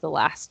is like the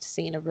last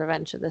scene of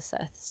Revenge of the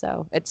Sith.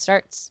 So it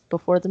starts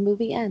before the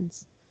movie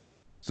ends.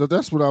 So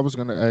that's what I was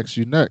going to ask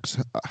you next.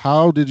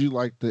 How did you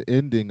like the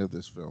ending of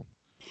this film?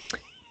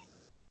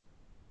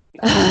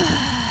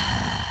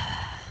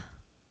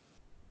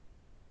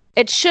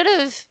 It should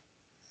have,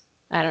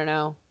 I don't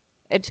know.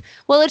 It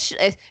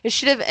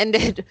should have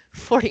ended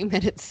 40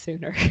 minutes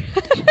sooner.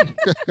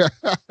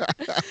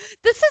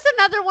 This is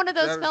another one of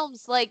those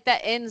films like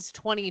that ends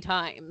 20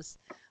 times.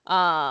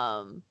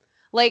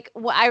 Like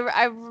when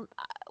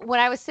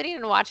I was sitting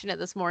and watching it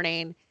this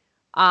morning,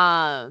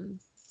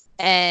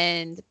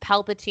 and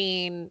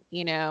Palpatine,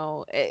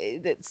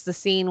 it's the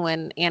scene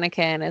when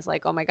Anakin is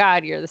like, "Oh my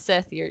God, you're the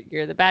Sith.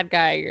 You're the bad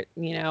guy.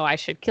 I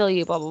should kill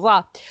you." Blah blah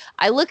blah.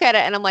 I look at it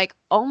and I'm like,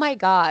 "Oh my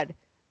God,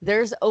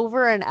 there's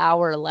over an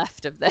hour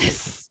left of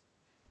this."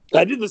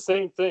 I did the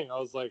same thing. I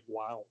was like,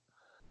 "Wow."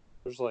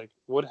 There's like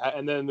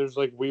and then there's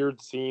like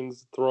weird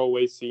scenes,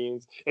 throwaway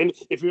scenes. And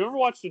if you ever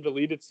watched the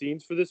deleted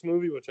scenes for this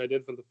movie, which I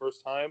did for the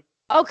first time,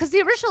 because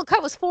the original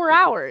cut was 4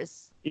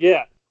 hours.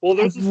 Yeah. Well,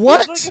 there's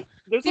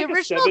the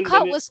original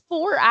cut was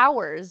 4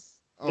 hours.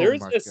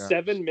 There's a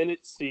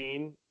 7-minute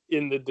scene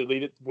in the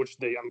deleted, which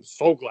I'm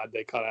so glad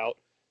they cut out.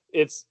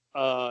 It's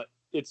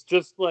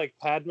just like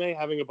Padme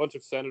having a bunch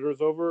of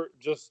senators over,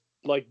 just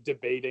like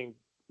debating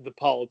the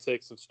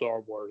politics of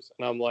Star Wars,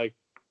 and I'm like,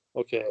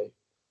 okay,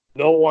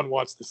 no one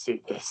wants to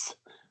see this.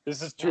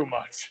 This is too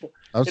much.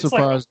 I'm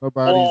surprised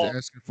nobody's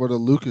asking for the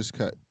Lucas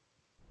cut.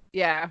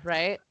 Yeah,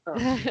 right.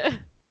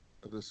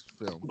 Of this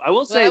film. I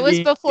will say it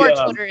was before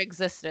Twitter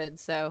existed,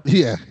 so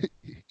yeah,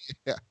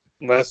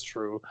 that's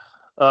true.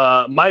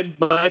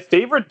 My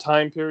favorite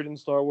time period in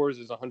Star Wars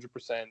is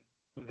 100%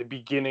 the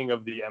beginning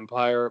of the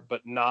Empire,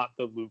 but not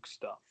the Luke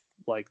stuff,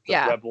 like the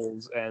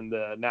Rebels and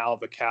now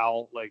the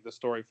Cal, like the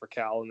story for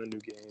Cal in the new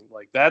game.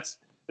 Like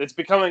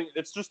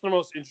it's just the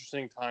most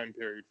interesting time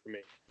period for me.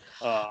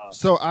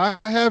 So I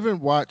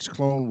haven't watched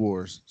Clone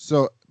Wars.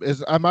 So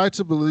am I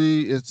to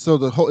believe so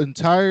the whole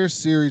entire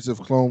series of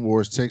Clone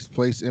Wars takes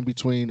place in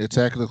between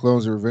Attack of the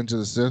Clones and Revenge of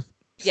the Sith?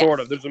 Sort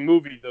of. There's a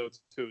movie though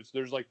too. So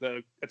there's like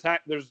the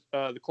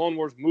Clone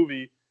Wars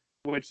movie,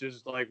 which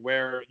is like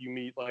where you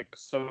meet like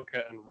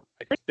Ahsoka and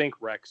I think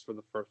Rex for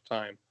the first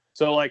time.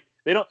 So like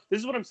this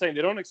is what I'm saying,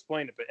 they don't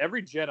explain it, but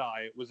every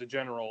Jedi was a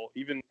general,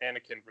 even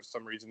Anakin for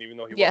some reason, even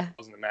though he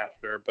wasn't a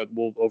master, but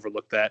we'll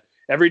overlook that.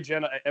 Every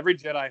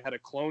Jedi had a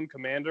clone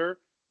commander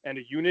and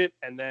a unit,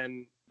 and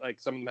then like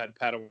some of them had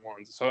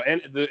Padawans. So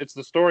it's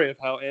the story of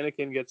how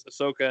Anakin gets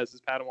Ahsoka as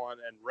his Padawan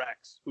and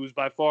Rex, who's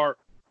by far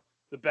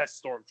the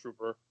best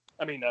stormtrooper.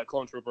 I mean,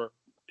 clone trooper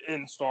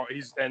in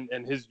he's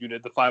and his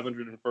unit, the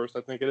 501st,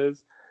 I think it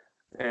is.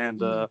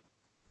 And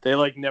they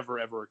like never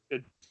ever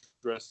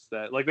address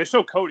that. Like they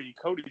show Cody's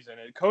in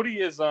it. Cody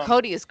is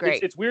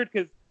great. It's weird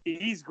because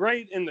he's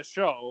great in the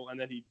show, and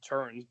then he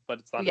turns, but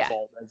it's not his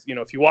fault. As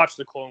if you watch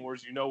the Clone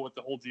Wars, you know what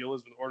the whole deal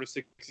is with Order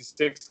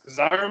 66. Because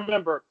I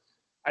remember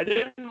I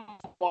didn't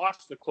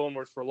watch the Clone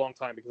Wars for a long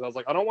time because I was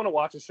like, I don't want to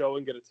watch a show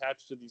and get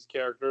attached to these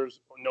characters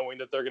knowing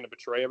that they're going to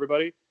betray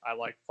everybody. I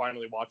like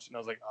finally watched it and I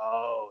was like,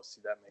 oh, see,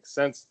 that makes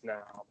sense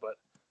now. But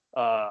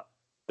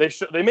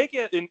they make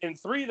it in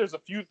 3. There's a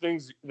few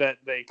things that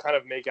they kind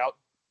of make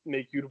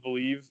you to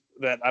believe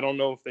that I don't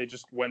know if they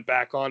just went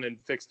back on and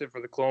fixed it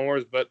for the Clone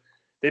Wars, but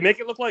they make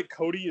it look like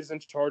Cody is in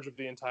charge of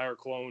the entire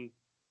clone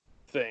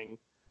thing,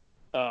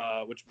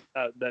 which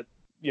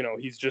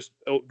he's just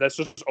that's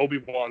just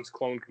Obi-Wan's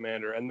clone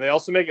commander, and they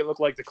also make it look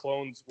like the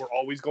clones were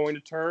always going to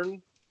turn,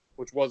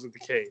 which wasn't the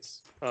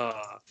case. And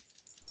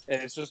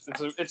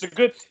it's a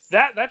good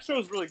that show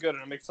is really good,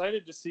 and I'm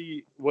excited to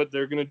see what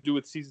they're gonna do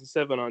with season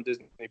 7 on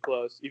Disney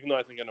Plus. Even though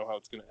I think I know how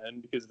it's gonna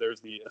end because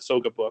there's the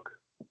Ahsoka book.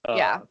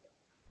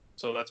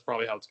 So that's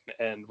probably how it's going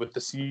to end with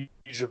the Siege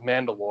of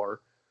Mandalore,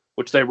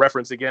 which they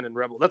reference again in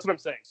Rebel. That's what I'm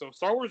saying. So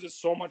Star Wars is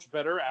so much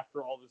better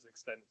after all this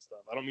extended stuff.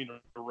 I don't mean to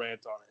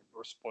rant on it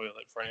or spoil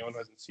it for anyone who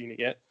hasn't seen it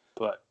yet,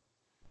 but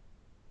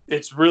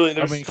it's really.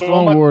 I mean,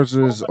 Clone Wars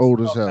is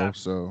old as hell,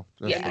 so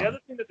yeah. And the other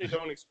thing that they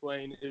don't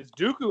explain is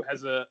Dooku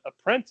has a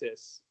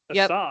apprentice,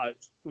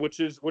 Asajj,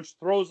 which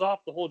throws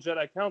off the whole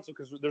Jedi Council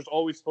because there's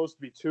always supposed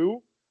to be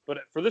 2. But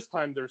for this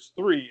time, there's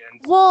 3.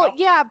 And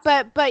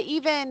but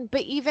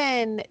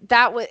even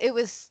that it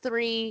was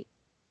 3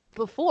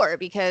 before,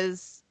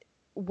 because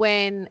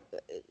when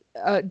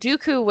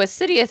Dooku was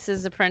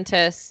Sidious's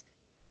apprentice,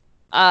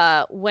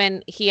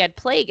 when he had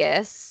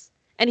Plagueis,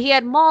 and he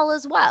had Maul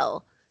as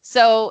well,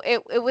 so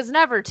it was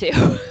never 2.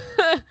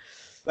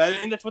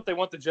 And that's what they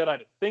want the Jedi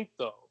to think,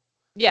 though.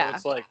 Yeah, so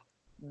it's like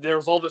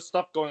there's all this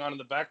stuff going on in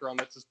the background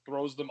that just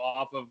throws them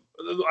off of.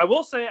 I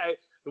will say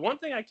the one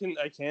thing I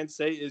can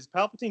say is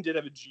Palpatine did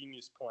have a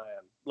genius plan,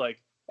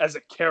 like as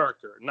a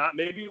character. Not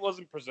maybe it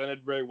wasn't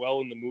presented very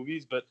well in the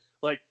movies, but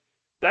like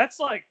that's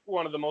like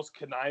one of the most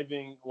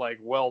conniving, like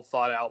well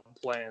thought out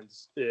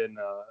plans in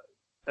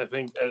I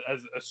think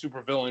as a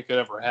supervillain could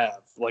ever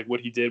have. Like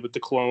what he did with the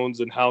clones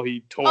and how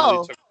he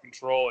totally took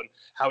control and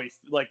how he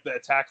like the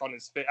attack on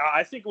his face.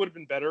 I think it would have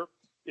been better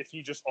if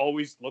he just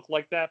always looked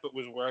like that, but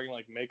was wearing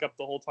like makeup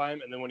the whole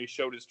time. And then when he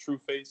showed his true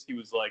face, he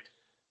was like,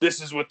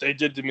 "This is what they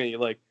did to me."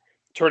 Like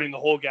turning the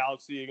whole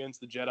galaxy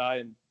against the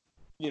Jedi, and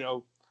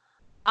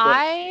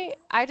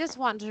I just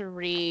want to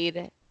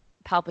read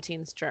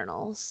Palpatine's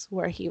journals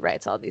where he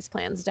writes all these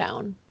plans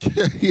down.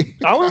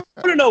 I want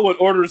to know what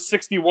orders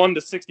 61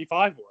 to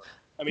 65 were.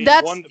 I mean,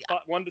 that's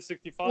 1 to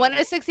 65. 1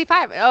 to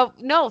 65. Oh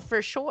no,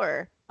 for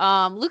sure.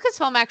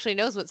 Lucasfilm actually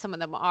knows what some of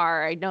them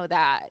are. I know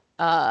that.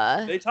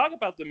 They talk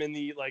about them in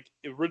the like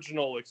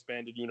original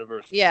expanded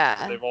universe.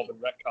 Yeah, they've all been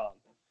retconned.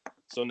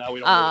 So now we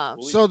don't know.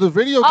 So the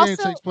video game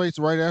takes place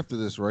right after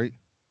this, right?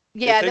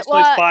 Yeah, it takes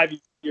place 5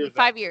 years.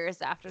 5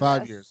 years after.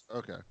 5 years.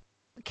 Okay.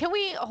 Can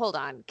we hold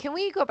on? Can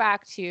we go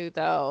back to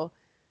though,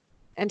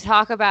 and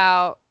talk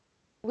about?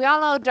 We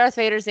all know Darth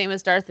Vader's name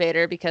is Darth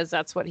Vader because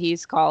that's what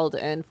he's called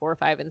in 4,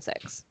 5, and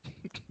 6.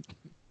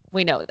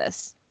 We know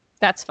this.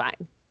 That's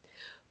fine.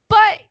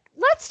 But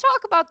let's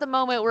talk about the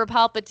moment where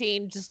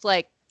Palpatine just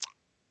like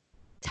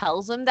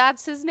tells him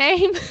that's his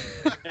name.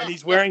 And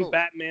he's wearing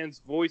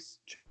Batman's voice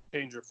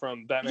changer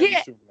from Batman v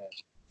Superman.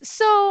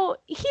 So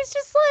he's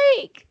just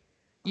like,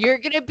 "You're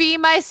going to be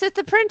my Sith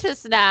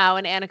apprentice now."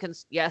 And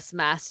Anakin's, "Yes,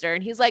 master."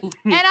 And he's like, "And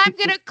I'm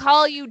going to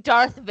call you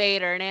Darth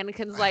Vader." And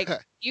Anakin's like,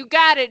 "You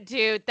got it,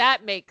 dude.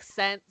 That makes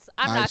sense.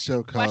 I'm not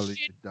going to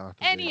question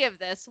any of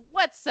this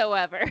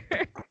whatsoever."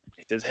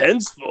 He says,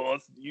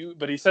 "Henceforth, you,"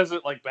 but he says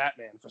it like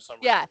Batman for some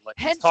reason. Yeah.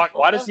 Like,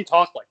 why does he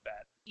talk like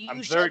that?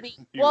 I'm very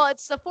confused. Well,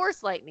 it's the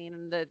Force lightning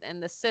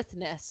and the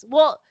Sithness.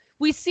 Well,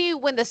 we see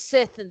when the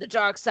Sith and the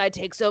dark side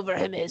takes over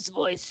him, his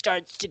voice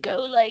starts to go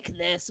like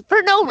this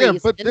for no reason.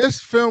 Yeah, but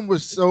this film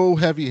was so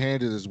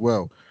heavy-handed as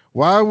well.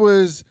 Why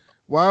was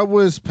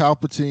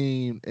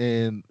Palpatine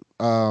and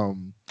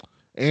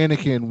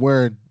Anakin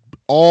wearing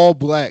all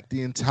black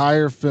the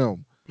entire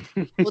film?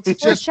 Well,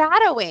 it's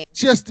foreshadowing.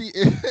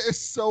 It's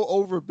so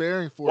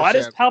overbearing. Why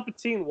does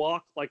Palpatine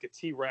walk like a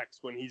T-Rex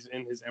when he's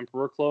in his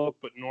Emperor cloak,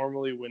 but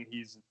normally when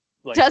he's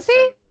like, does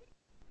he?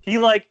 He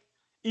like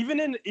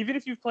even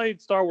if you've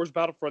played Star Wars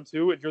Battlefront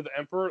 2 and you're the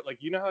Emperor,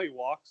 like you know how he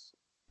walks,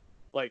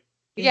 like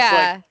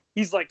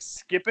he's like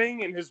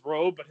skipping in his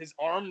robe, but his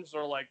arms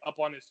are like up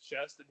on his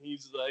chest, and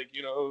he's like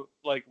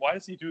like why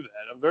does he do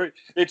that?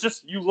 It's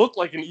just you look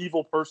like an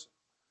evil person.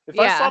 If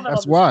I saw that,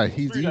 that's why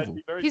he's evil.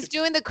 He's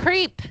doing the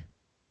creep.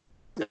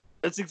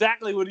 That's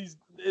exactly what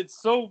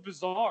it's so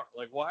bizarre.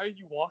 Like, why are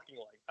you walking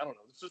like, I don't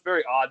know. It's just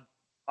very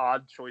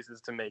odd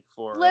choices to make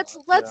for. Let's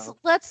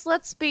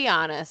be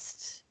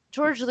honest.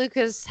 George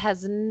Lucas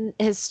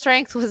his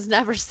strength was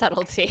never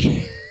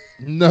subtlety.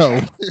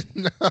 No,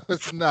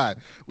 it's not.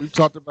 We've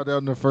talked about that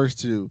in the first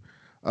 2.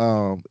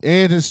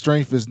 And his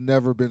strength has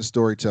never been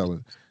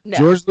storytelling. No.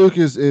 George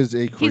Lucas is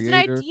a creator. He's an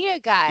idea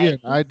guy. Yeah,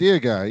 an idea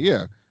guy.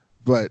 Yeah,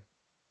 but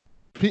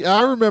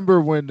I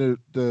remember when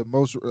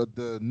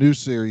the new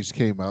series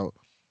came out,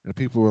 and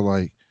people were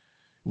like,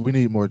 "We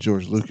need more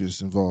George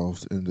Lucas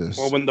involved in this."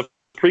 Well, when the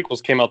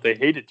prequels came out, they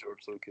hated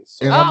George Lucas.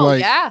 So. And I'm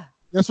like, yeah,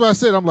 that's what I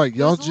said. I'm like,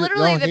 y'all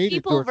literally the hated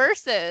people George.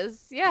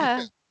 Versus,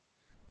 yeah.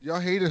 Y'all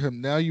hated him.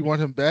 Now you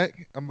want him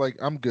back? I'm like,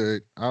 I'm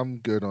good. I'm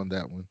good on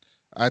that one.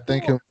 I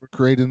thank him for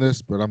creating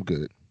this, but I'm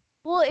good.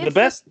 Well,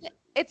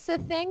 it's the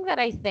thing that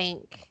I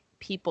think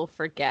people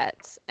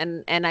forget,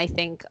 and I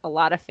think a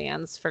lot of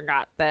fans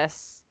forgot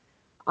this.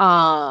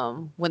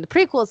 When the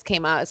prequels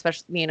came out,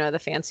 especially the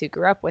fans who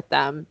grew up with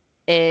them,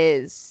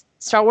 is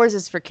Star Wars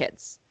is for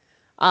kids.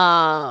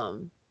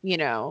 And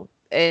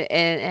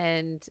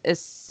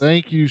it's,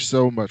 thank you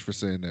so much for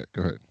saying that.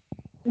 Go ahead.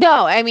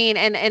 No, I mean,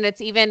 and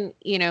it's even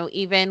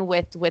even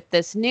with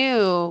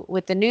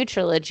the new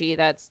trilogy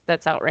that's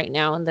out right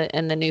now, and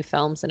the new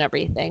films and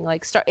everything,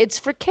 like it's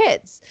for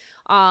kids.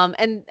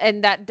 And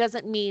that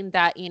doesn't mean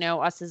that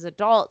us as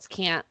adults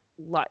can't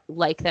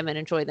like them and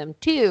enjoy them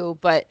too.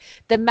 But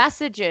the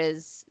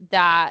messages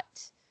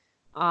that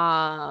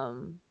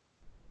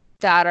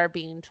that are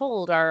being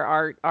told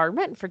are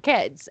meant for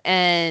kids,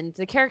 and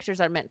the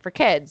characters are meant for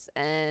kids.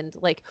 And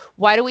like,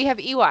 why do we have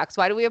Ewoks?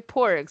 Why do we have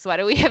Porgs? Why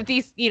do we have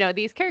these,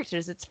 these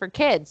characters? It's for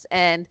kids.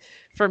 And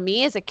for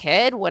me as a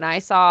kid, when I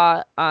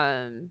saw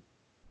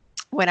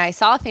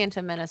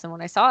Phantom Menace and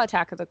when I saw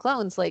Attack of the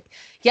Clones, like,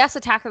 yes,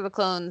 Attack of the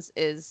Clones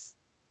is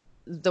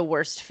the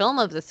worst film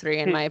of the three,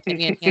 in my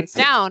opinion, hands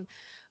down.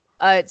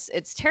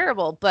 It's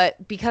terrible.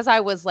 But because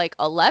I was like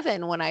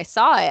 11 when I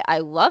saw it, I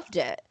loved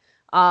it.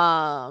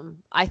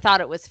 I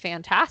thought it was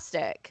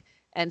fantastic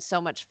and so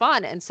much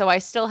fun. And so I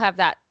still have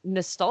that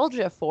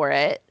nostalgia for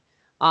it.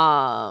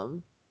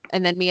 And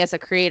then me as a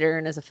creator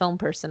and as a film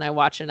person, I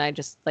watch it and I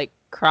just like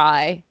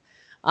cry.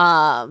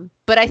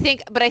 But I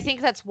think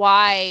that's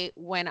why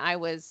when I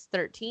was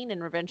 13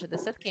 and Revenge of the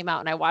Sith came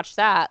out and I watched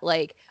that,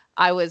 like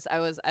I was,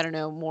 I don't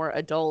know, more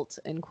adult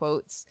in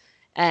quotes,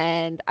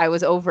 and I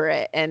was over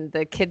it, and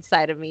the kid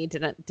side of me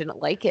didn't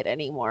like it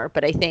anymore.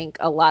 But I think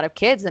a lot of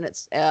kids, and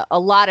it's a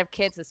lot of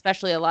kids,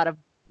 especially a lot of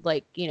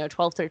like, 12,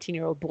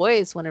 13-year-old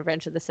boys, when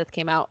Revenge of the Sith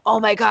came out, oh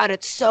my God,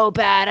 it's so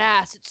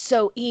badass. It's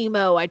so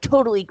emo. I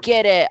totally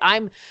get it.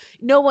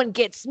 No one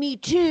gets me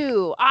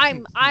too.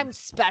 I'm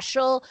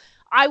special.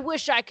 I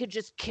wish I could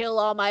just kill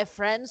all my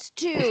friends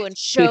too and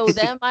show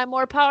them I'm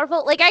more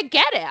powerful. Like, I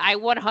get it. I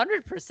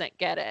 100%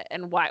 get it.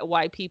 And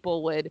why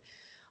people would,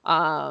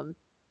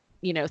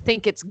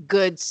 think it's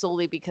good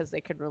solely because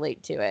they could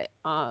relate to it.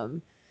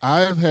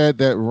 I've had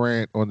that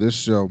rant on this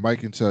show, Mike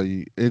can tell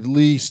you, at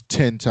least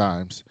 10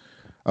 times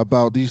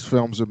about these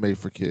films are made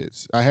for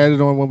kids. I had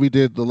it on when we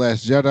did The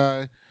Last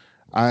Jedi.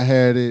 I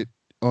had it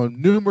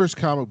on numerous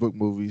comic book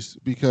movies,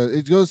 because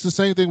it goes the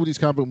same thing with these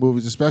comic book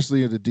movies,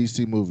 especially in the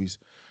DC movies.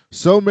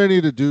 So many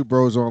of the dude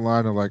bros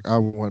online are like, I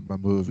want my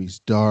movies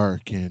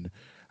dark and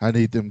I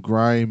need them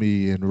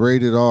grimy and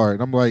rated R.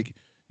 And I'm like,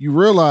 you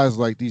realize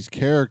like these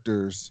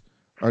characters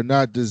are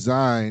not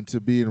designed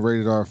to be in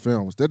rated R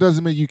films. That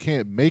doesn't mean you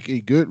can't make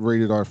a good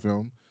rated R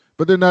film,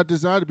 but they're not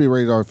designed to be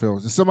rated R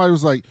films. And somebody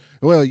was like,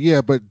 well,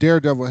 yeah, but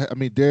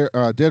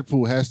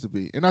Deadpool has to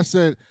be. And I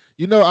said,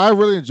 I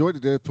really enjoyed the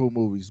Deadpool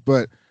movies,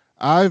 but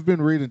I've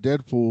been reading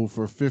Deadpool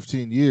for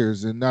 15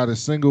 years, and not a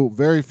single,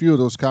 very few of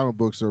those comic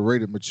books are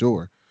rated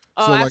mature.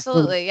 Oh, so,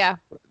 absolutely, yeah.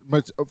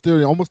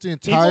 Almost the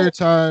entire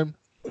time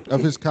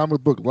of his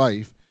comic book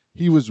life,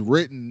 he was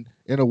written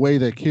in a way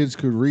that kids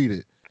could read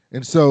it.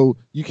 And so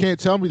you can't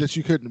tell me that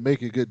you couldn't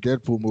make a good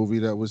Deadpool movie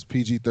that was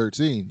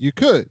PG-13. You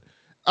could.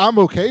 I'm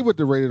okay with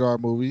the rated R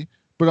movie,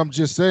 but I'm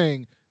just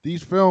saying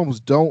these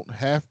films don't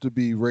have to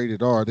be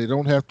rated R. They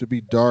don't have to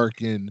be dark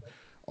and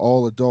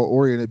all adult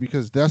oriented,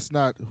 because that's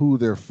not who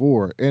they're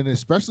for. And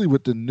especially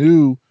with the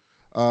new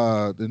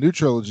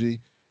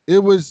trilogy, it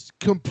was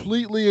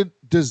completely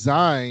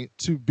designed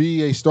to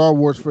be a Star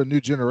Wars for a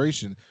new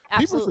generation.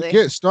 Absolutely. People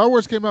forget Star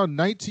Wars came out in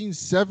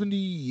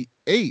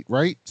 1978,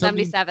 right?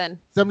 77.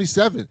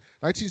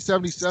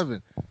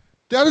 1977.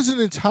 That is an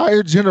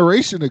entire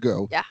generation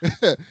ago. Yeah.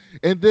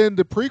 And then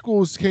the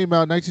prequels came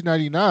out in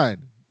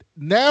 1999.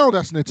 Now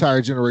that's an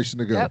entire generation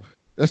ago. Yep.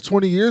 That's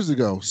 20 years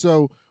ago.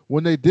 So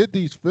when they did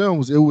these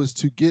films, it was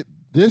to get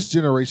this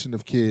generation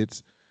of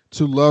kids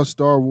to love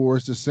Star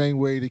Wars the same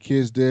way the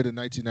kids did in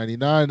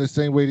 1999, the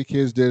same way the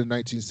kids did in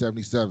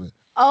 1977.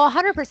 Oh,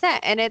 100%.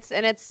 And it's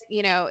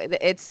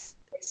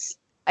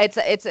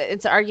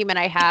it's an argument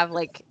I have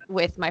like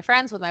with my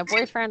friends, with my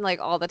boyfriend,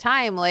 like all the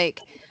time, like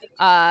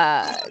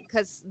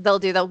because they'll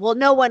do that. Well,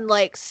 no one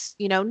likes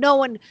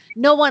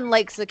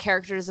the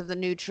characters of the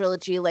new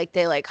trilogy like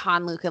they like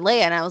Han, Luke, and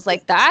Leia. And I was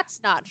like,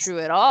 that's not true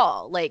at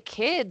all. Like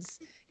kids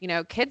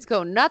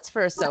go nuts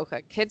for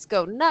Ahsoka. Kids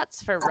go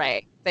nuts for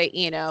Rey.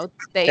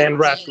 And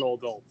rational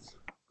adults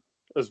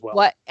as well.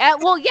 What?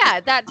 Well,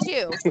 yeah, that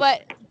too.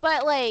 But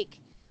like,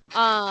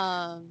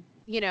 and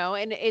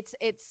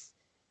it's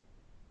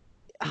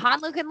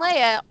Han, Luke, and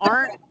Leia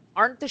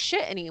aren't the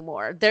shit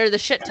anymore. They're the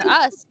shit to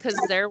us because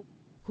they're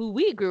who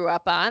we grew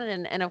up on,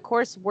 and of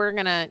course we're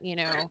gonna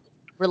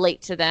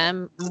relate to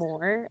them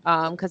more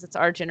because it's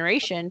our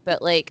generation.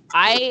 But like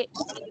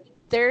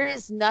there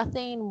is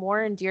nothing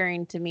more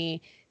endearing to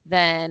me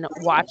than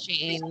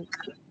watching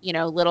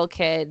little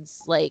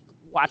kids like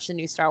watch the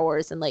new Star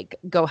Wars and like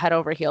go head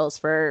over heels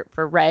for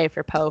Rey,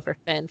 for Poe, for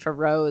Finn, for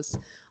Rose.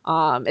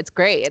 It's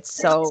great. It's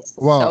so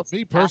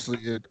me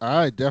personally,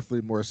 I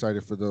definitely more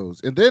excited for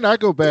those. And then I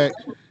go back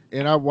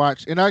and I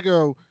watch and I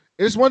go,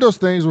 it's one of those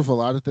things with a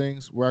lot of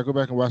things where I go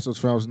back and watch those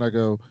films and I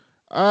go,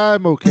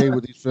 I'm okay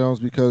with these films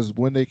because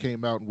when they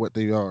came out and what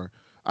they are.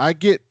 I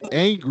get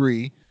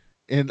angry.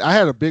 And I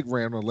had a big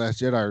rant on the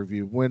Last Jedi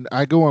review when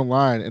I go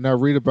online and I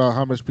read about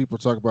how much people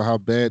talk about how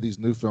bad these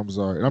new films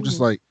are. And I'm just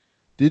like,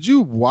 did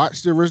you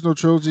watch the original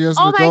trilogy as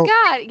an adult? Oh my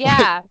God,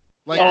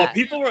 yeah.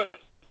 People were,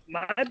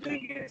 my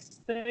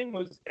biggest thing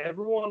was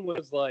everyone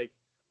was like,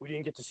 we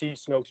didn't get to see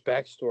Snoke's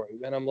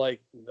backstory. And I'm like,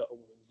 no,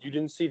 You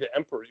didn't see the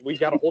Emperor. We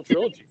got a whole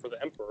trilogy for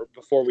the Emperor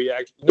before we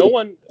actually. No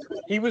one.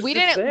 He was. We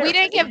just didn't. there. We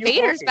didn't What get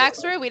Vader's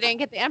backstory. We didn't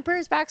get the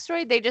Emperor's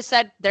backstory. They just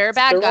said they're a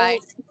bad guy.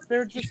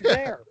 They're just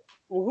there.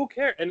 Well, who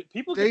cares? And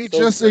people. They get so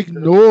just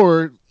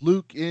ignored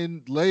Luke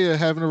and Leia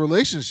having a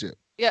relationship.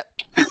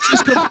 Yep.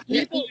 Just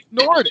people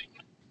ignored it.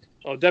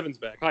 Oh, Devin's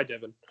back. Hi,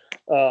 Devin.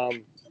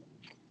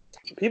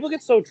 People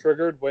get so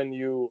triggered when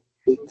you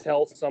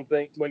tell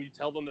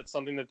them that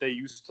something that they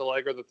used to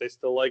like or that they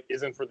still like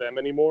isn't for them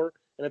anymore.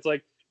 And it's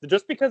like,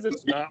 just because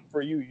it's not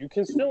for you, you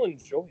can still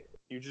enjoy it.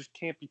 You just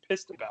can't be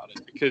pissed about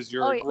it because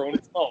you're a grown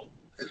adult.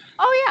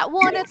 Oh yeah,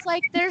 well, and it's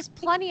like there's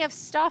plenty of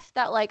stuff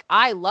that like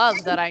I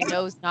love that I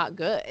know is not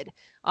good.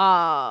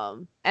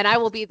 And I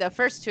will be the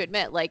first to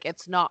admit like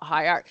it's not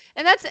high art.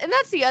 And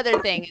that's the other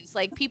thing is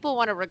like people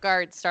want to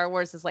regard Star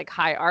Wars as like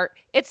high art.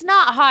 It's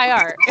not high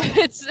art.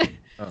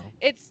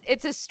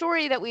 It's a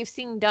story that we've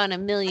seen done a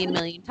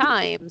million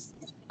times.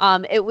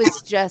 It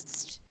was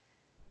just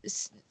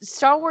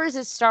Star Wars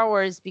is Star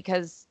Wars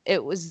because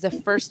it was the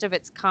first of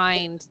its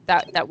kind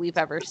that we've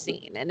ever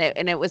seen, and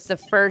it was the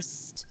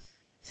first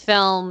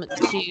film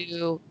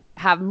to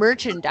have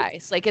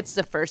merchandise. Like it's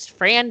the first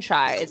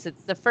franchise.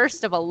 It's the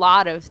first of a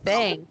lot of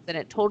things, and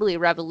it totally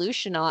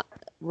revolutionized,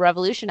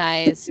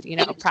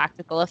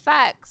 practical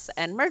effects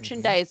and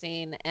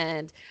merchandising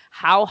and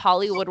how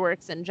Hollywood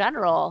works in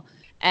general.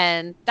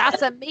 And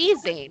that's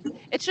amazing.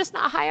 It's just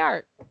not high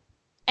art,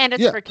 and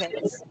it's for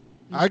kids.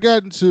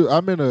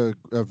 I'm in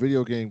a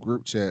video game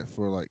group chat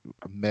for like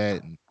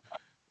Madden,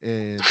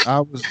 and I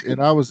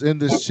was in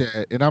this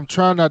chat, and I'm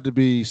trying not to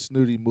be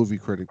snooty movie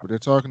critic, but they're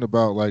talking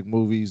about like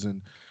movies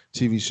and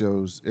TV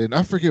shows, and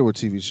I forget what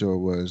TV show it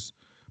was,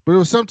 but it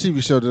was some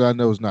TV show that I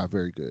know is not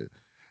very good.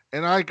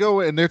 And I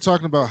go and they're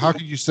talking about how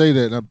can you say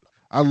that? And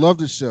I love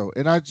this show,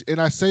 and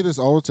I say this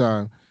all the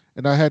time,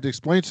 and I had to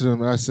explain to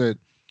them, and I said,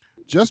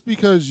 just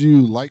because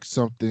you like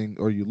something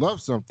or you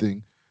love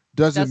something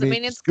doesn't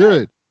mean it's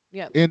good.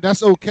 Yeah. And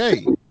that's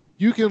okay.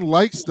 You can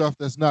like stuff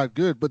that's not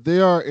good, but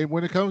and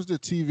when it comes to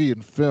TV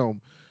and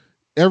film,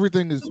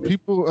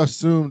 people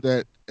assume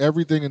that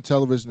everything in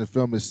television and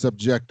film is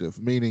subjective,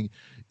 meaning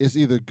it's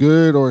either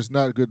good or it's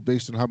not good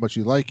based on how much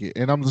you like it.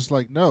 And I'm just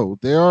like, no,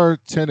 there are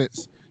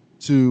tenets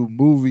to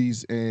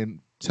movies and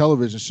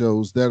television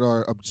shows that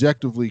are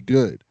objectively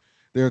good.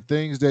 There are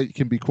things that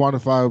can be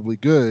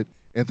quantifiably good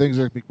and things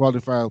that can be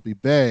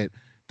quantifiably bad.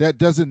 That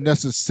doesn't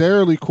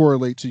necessarily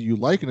correlate to you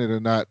liking it or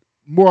not.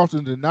 More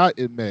often than not,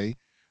 it may,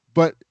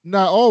 but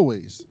not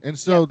always. And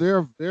so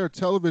there are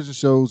television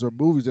shows or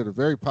movies that are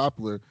very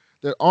popular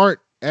that aren't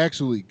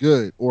actually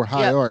good or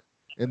high art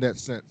in that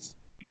sense.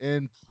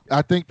 And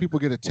I think people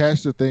get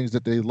attached to things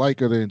that they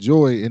like or they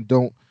enjoy and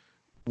don't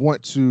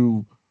want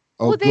to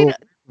go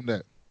from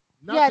that.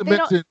 Not to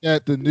mention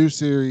that the new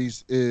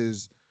series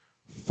is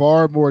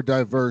far more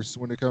diverse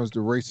when it comes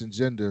to race and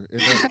gender,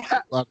 and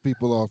that a lot of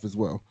people off as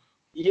well.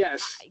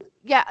 Yes.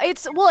 Yeah,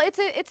 it's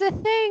a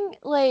thing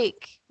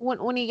like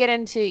when you get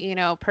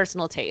into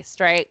personal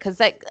taste, right? Because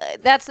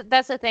that's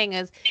the thing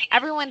is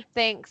everyone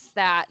thinks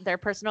that their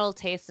personal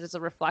taste is a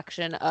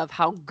reflection of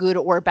how good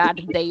or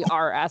bad they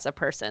are as a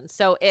person.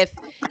 So if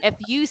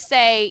you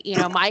say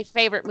my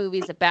favorite movie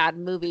is a bad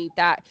movie,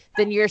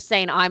 then you're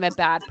saying I'm a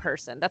bad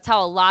person. That's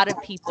how a lot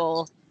of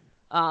people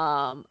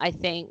I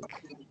think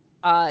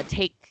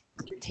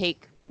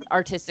take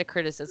artistic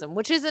criticism,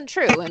 which isn't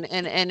true, and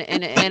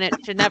it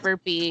should never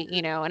be,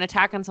 an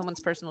attack on someone's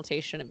personal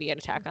taste shouldn't be an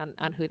attack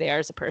on who they are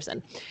as a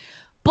person.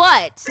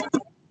 But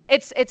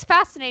it's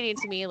fascinating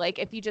to me, like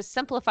if you just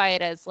simplify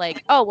it as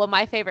like, oh well,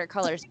 my favorite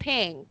color is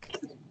pink.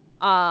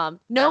 No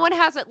one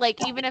has it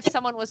like, even if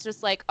someone was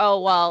just like,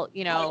 oh well,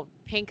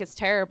 pink is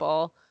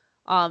terrible.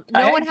 No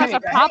one has a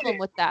problem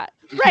with that,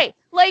 right?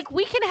 Like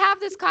we can have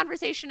this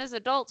conversation as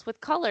adults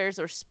with colors,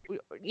 or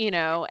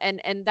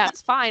and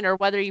that's fine. Or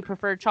whether you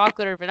prefer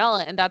chocolate or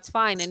vanilla, and that's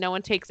fine, and no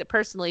one takes it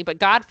personally. But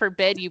God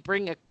forbid you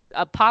bring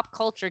a pop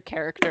culture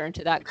character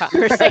into that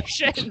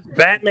conversation.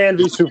 Batman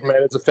v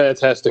Superman is a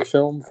fantastic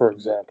film, for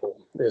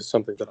example, is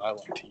something that I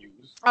like to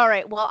use. All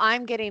right, well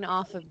I'm getting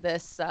off of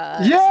this.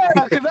 Because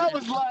I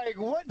was like,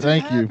 what?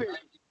 Thank you.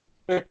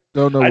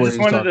 Don't know what he's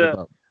talking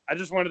about. I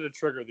just wanted to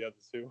trigger the other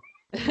two.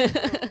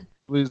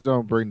 Please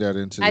don't bring that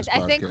into this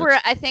podcast.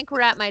 I think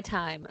we're at my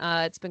time.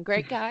 It's been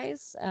great,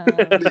 guys.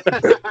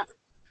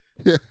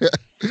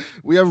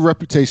 We have a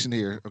reputation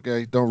here.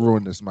 Okay, don't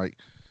ruin this, Mike.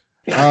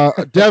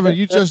 Devin,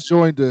 you just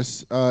joined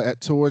us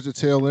towards the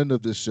tail end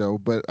of this show,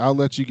 but I'll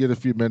let you get a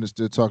few minutes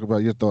to talk about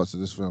your thoughts of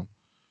this film.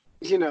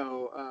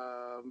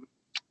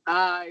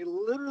 I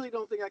literally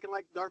don't think I can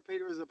like Darth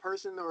Vader as a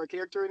person or a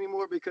character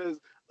anymore because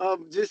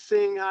of just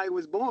seeing how he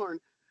was born.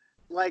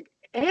 Like,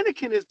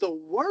 Anakin is the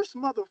worst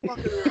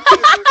motherfucker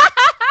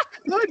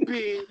there could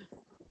be.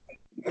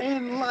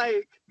 And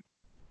like,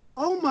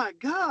 oh my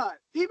God.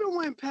 Even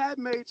when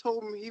Padme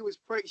told him she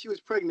was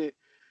pregnant,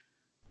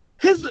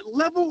 his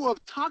level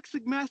of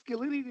toxic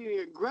masculinity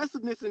and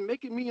aggressiveness and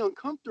making me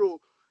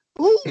uncomfortable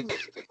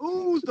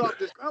oozed off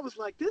this. I was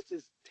like, this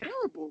is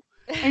terrible.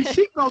 And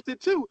she felt it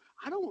too.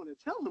 I don't want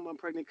to tell him I'm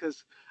pregnant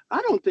because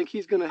I don't think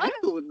he's gonna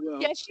handle it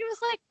well. Yeah, she was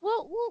like,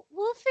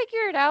 we'll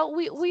figure it out.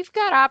 We've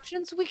got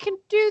options. We can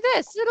do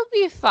this. It'll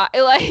be fine.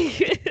 Like,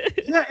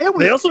 yeah, it was.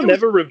 They also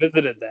never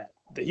revisited that.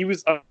 He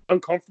was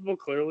uncomfortable,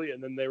 clearly,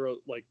 and then they were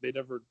like, they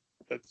never.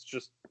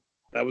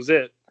 That was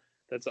it.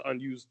 That's an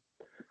unused,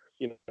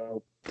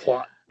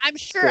 plot. I'm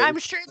sure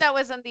that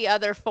wasn't the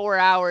other 4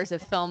 hours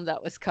of film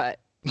that was cut.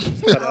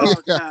 Oh,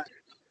 God.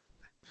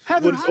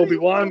 Heather, What's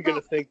Obi-Wan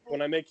gonna think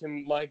when I make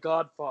him my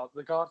godfather,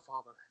 the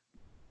Godfather?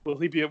 Will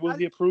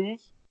he approve?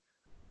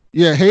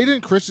 Yeah,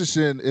 Hayden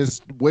Christensen is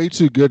way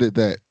too good at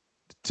that.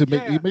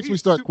 It makes me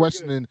start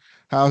questioning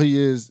how he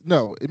is.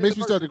 No, it makes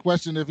me start to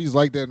question if he's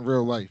like that in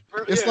real life.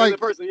 It's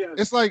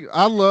like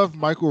I love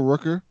Michael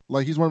Rooker.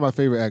 Like, he's one of my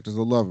favorite actors.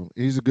 I love him.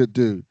 He's a good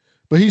dude.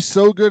 But he's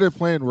so good at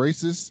playing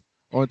racist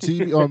on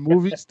TV, on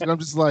movies, that I'm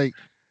just like,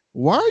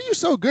 why are you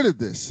so good at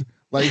this?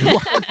 Like,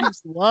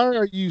 why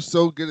are you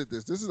so good at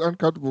this? This is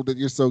uncomfortable that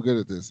you're so good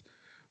at this.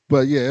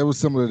 But yeah, it was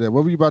similar to that.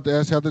 What were you about to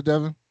ask Heather,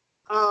 Devin?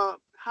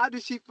 How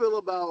did she feel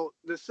about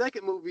the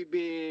second movie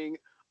being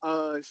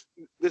the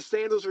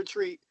Sandals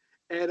retreat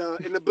at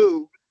in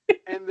Naboo,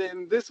 and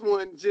then this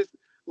one just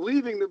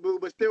leaving Naboo,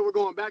 but still we're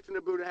going back to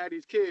Naboo to have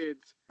these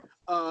kids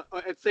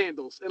at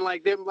Sandals, and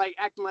like them like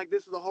acting like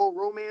this is a whole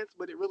romance,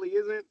 but it really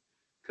isn't.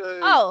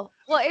 Oh,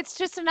 well, it's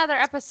just another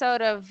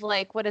episode of,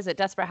 like, what is it,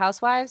 Desperate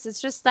Housewives?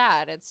 It's just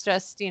that. It's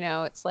just,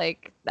 it's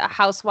like the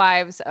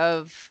Housewives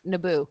of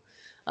Naboo.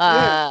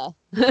 I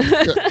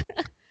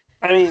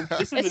mean,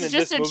 this isn't in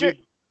this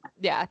movie.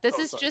 This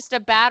is just a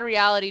bad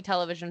reality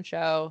television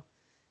show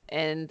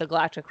in the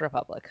Galactic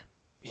Republic.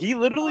 He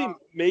literally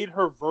made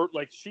her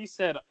like she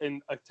said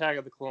in Attack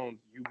of the Clones,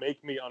 you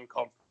make me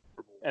uncomfortable.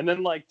 And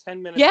then, like,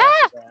 10 minutes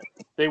after that,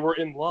 they were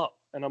in love.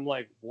 And I'm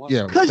like, what?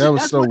 Yeah, that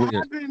was so weird.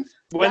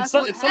 That's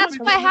what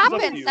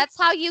happens. That's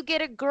how you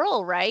get a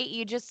girl, right?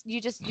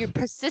 You're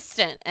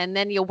persistent, and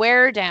then you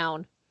wear her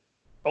down.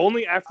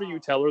 Only after you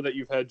tell her that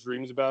you've had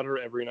dreams about her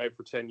every night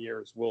for 10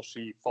 years will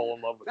she fall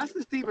in love with you. That's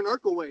the Stephen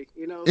Urkel way,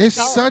 It's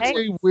such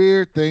a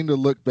weird thing to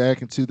look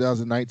back in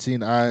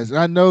 2019 eyes. And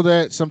I know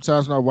that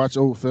sometimes when I watch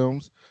old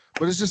films,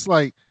 but it's just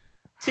like,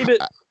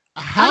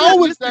 how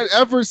was that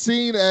ever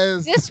seen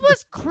as... This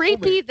was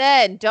creepy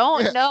then. No.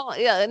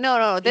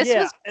 This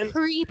was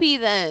creepy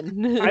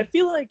then. I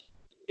feel like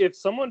if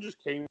someone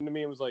just came to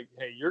me and was like,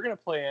 hey, you're going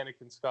to play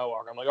Anakin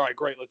Skywalker, I'm like, all right,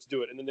 great, let's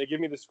do it. And then they give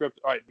me the script,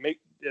 all right,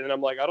 and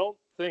I'm like, I don't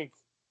think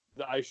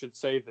that I should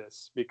say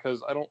this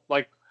because I don't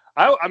like,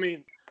 I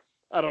mean,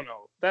 I don't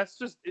know. That's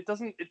just, it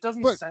doesn't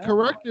but sound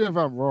correct me right. if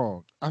I'm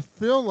wrong. I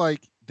feel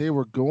like they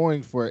were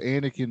going for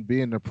Anakin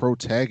being the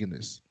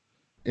protagonist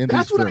in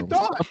these films. That's what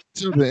I thought.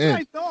 To the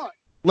end.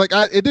 Like,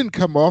 it didn't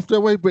come off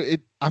that way, but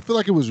I feel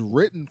like it was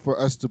written for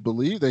us to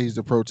believe that he's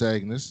the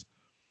protagonist.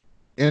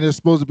 And it's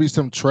supposed to be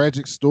some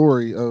tragic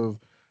story of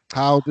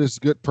how this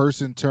good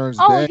person turns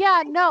bad. Oh,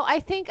 yeah, no, I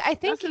think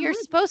you're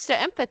supposed to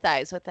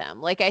empathize with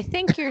him. Like, I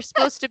think you're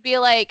supposed to be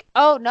like,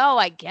 oh, no,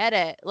 I get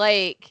it.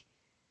 Like,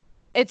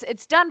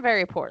 it's done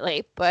very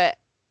poorly, but...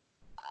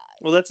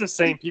 Well, that's the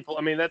same people.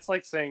 I mean, that's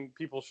like saying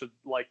people should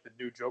like the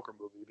new Joker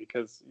movie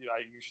because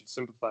you should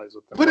sympathize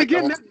with them. But like,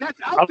 again,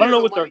 I don't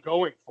know what they're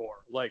going for.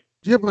 Like,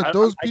 yeah, but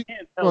those people.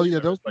 Well, yeah,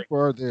 those people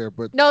are there.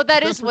 But no,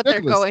 that is what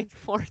they're going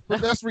for. But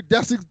that's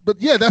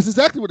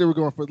exactly what they were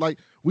going for. Like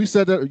we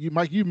said that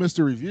Mike, you missed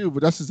a review,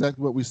 but that's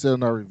exactly what we said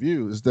in our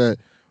review. Is that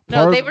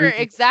no, they were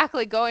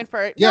exactly going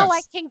for it. Yes. No,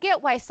 I can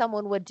get why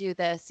someone would do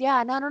this.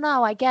 Yeah,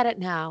 no, I get it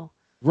now.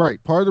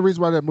 Right. Part of the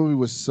reason why that movie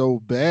was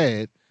so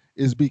bad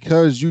is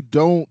because you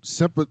don't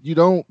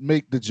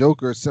make the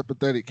Joker a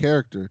sympathetic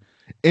character.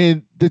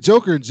 And the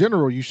Joker in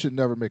general, you should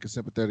never make a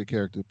sympathetic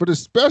character, but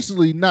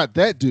especially not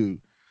that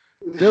dude.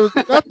 There was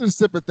nothing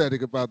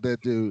sympathetic about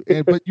that dude.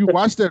 But you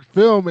watch that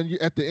film and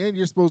at the end,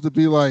 you're supposed to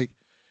be like,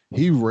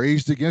 he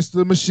raged against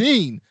the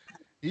machine.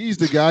 He's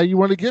the guy you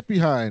want to get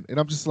behind. And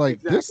I'm just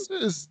like,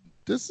 exactly.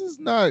 This is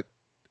not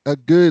a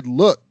good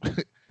look.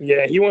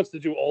 Yeah, he wants to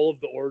do all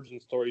of the origin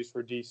stories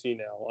for DC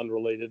now,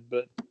 unrelated,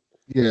 but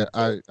yeah,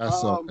 I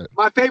saw that.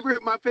 My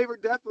favorite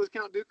death was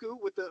Count Dooku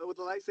with the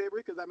lightsaber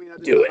because I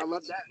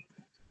love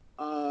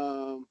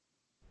that.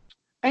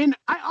 And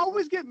I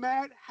always get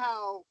mad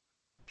how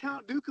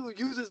Count Dooku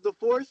uses the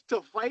Force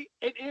to fight,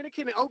 and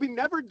Anakin and Obi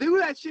never do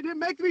that shit. It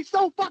makes me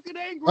so fucking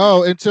angry.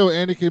 Oh, until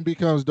Anakin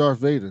becomes Darth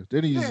Vader,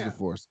 then he uses the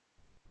Force.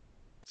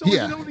 So is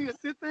it only a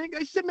Sith thing?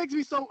 That shit makes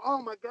me so.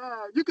 Oh my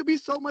god, you could be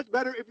so much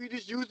better if you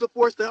just use the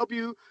Force to help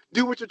you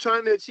do what you're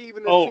trying to achieve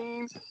in the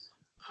scene.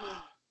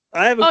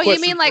 I have a question.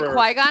 You mean like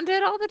Qui-Gon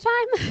did all the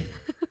time?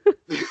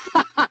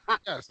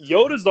 Yes.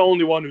 Yoda's the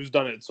only one who's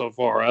done it so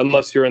far,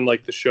 unless you're in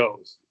like the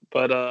shows.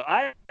 But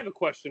I have a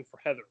question for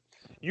Heather.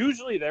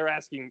 Usually they're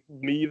asking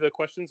me the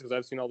questions because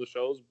I've seen all the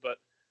shows. But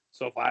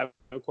so if I have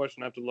a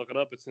question, I have to look it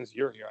up. But since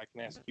you're here, I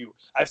can ask you.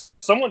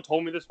 Someone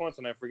told me this once,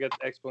 and I forget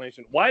the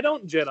explanation. Why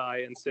don't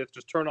Jedi and Sith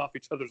just turn off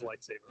each other's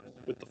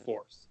lightsabers with the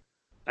Force?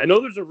 I know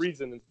there's a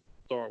reason in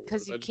Star Wars.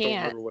 Because you I just can't.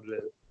 don't remember what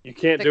it is. You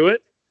can't do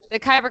it? The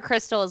Kyber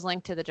crystal is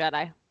linked to the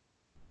Jedi.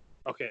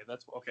 Okay,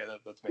 that's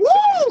makes Woo!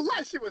 sense.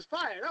 That shit was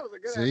fire. That was a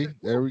good. See, answer.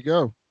 there we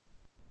go.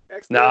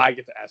 Excellent. Now I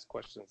get to ask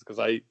questions because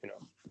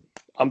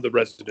I'm the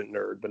resident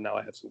nerd, but now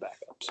I have some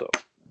backup. So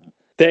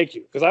thank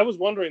you, because I was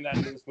wondering that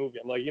in this movie.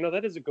 I'm like,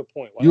 that is a good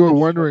point. You were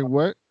wondering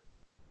what?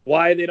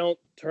 Why they don't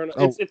turn?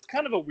 Oh. It's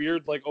kind of a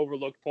weird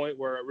overlooked point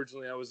where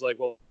originally I was like,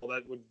 well,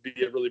 that would be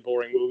a really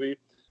boring movie,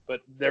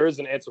 but there is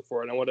an answer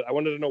for it. I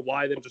wanted to know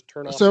why they didn't just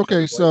turn off.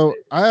 So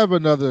I have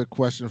another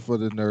question for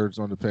the nerds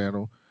on the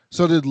panel.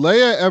 So did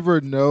Leia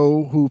ever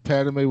know who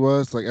Padme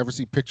was? Like, ever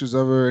see pictures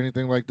of her or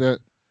anything like that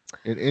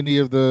in any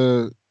of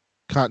the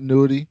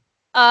continuity?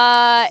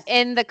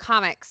 In the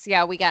comics,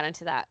 yeah, we got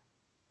into that.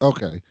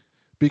 Okay,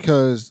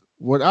 because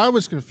what I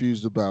was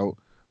confused about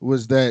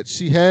was that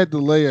she had the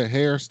Leia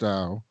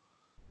hairstyle.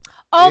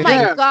 Oh Yeah.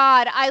 my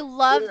God, I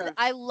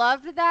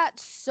loved that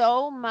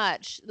so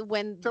much.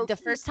 When the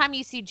first time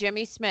you see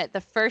Jimmy Smith,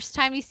 the first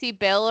time you see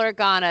Bail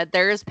Organa,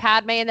 there's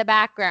Padme in the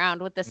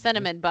background with the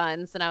cinnamon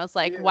buns, and I was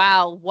like,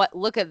 wow,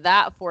 look at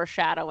that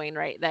foreshadowing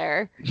right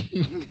there.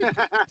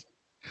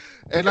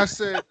 And I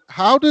said,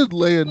 how did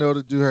Leia know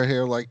to do her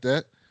hair like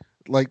that?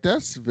 Like,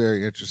 that's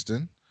very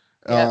interesting.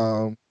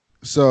 Yeah.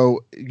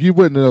 So you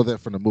wouldn't know that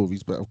from the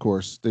movies, but of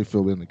course they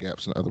filled in the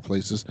gaps in other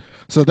places.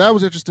 So that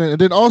was interesting. And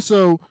then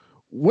also,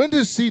 when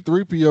did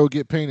C-3PO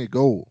get painted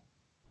gold?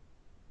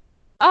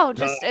 Oh,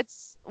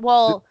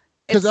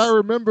 because I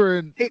remember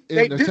in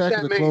Attack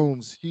of the man.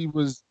 Clones, he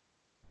was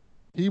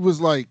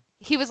like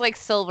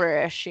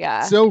silverish,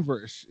 yeah.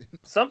 Silverish.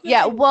 Something.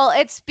 Yeah, well,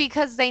 it's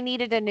because they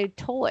needed a new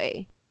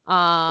toy.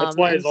 That's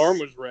why his arm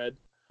was red.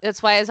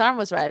 That's why his arm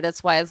was red.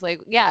 That's why it's like,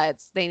 yeah,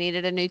 they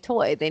needed a new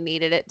toy. They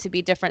needed it to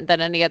be different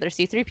than any other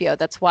C-3PO.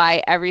 That's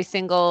why every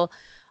single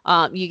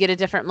you get a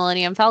different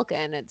Millennium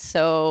Falcon. It's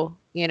so,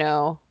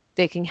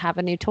 they can have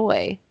a new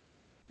toy.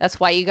 That's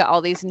why you got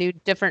all these new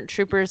different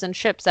troopers and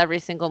ships every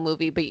single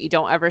movie, but you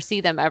don't ever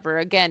see them ever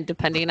again,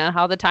 depending on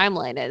how the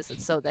timeline is.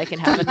 It's so they can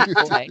have a new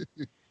toy.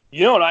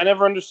 You know what I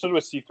never understood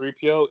with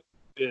C-3PO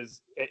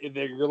is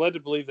you're led to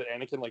believe that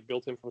Anakin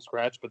built him from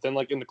scratch, but then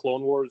in the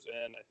Clone Wars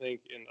and I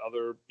think in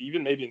other,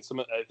 even maybe in some,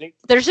 I think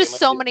there's just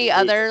so many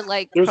other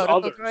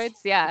protocol droids.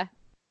 Yeah,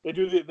 they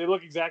They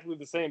look exactly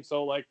the same.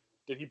 So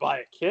did he buy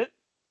a kit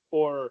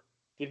or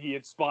did he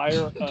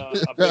inspire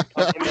a big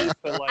company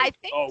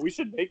to we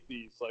should make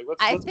these?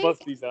 Let's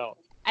bust these out.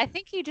 I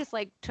think he just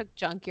took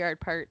junkyard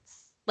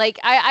parts.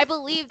 I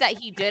believe that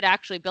he did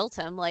actually build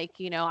him.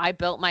 I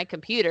built my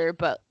computer,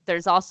 but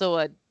there's also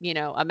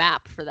a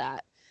map for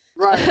that.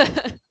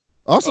 Right.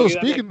 Also,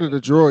 speaking of the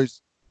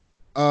droids,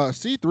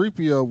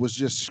 C-3PO was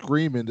just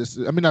screaming this.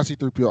 I mean, not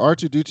C-3PO.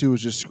 R2-D2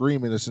 was just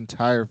screaming this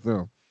entire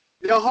film.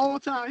 The whole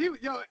time.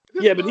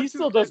 But he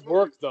still does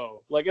work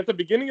though. At the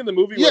beginning of the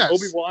movie, when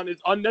Obi-Wan is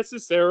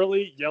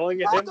unnecessarily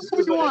yelling at him. I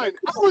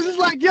was just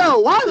like, yo,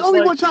 why is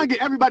Obi-Wan trying to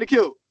get everybody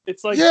killed?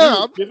 It's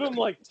dude, give him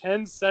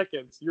 10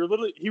 seconds. He was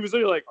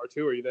literally like,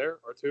 R2, are you there?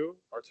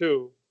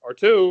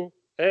 R2,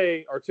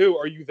 hey, R2,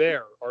 are you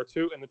there?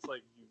 R2, and it's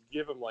you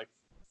give him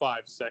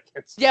 5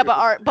 seconds. Yeah,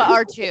 but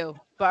R2,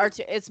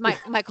 it's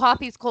my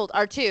coffee's cold.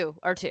 R2.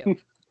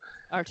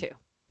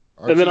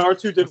 And then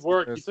R2 did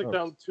work. He took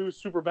down 2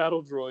 super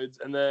battle droids,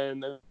 and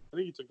then I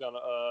think he took down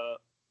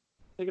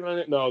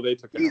no, they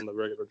took down the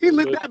regular. He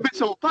lit that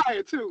bitch on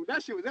fire too.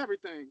 That shit was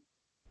everything.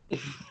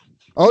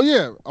 Oh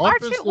yeah,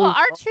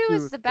 R2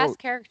 is the best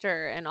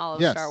character in all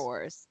of Star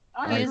Wars.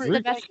 He's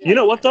the best. You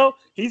know what though?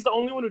 He's the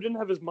only one who didn't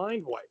have his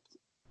mind wiped.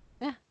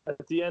 Yeah.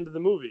 At the end of the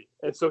movie,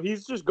 and so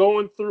he's just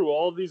going through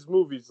all these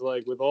movies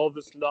with all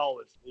this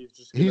knowledge.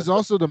 He's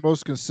also the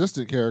most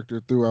consistent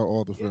character throughout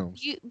all the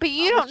films. But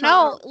you don't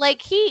know,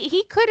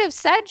 he could have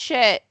said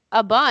shit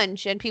a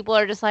bunch, and people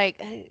are just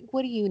like, hey,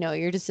 "What do you know?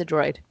 You're just a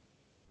droid."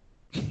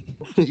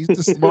 He's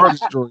the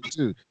smartest droid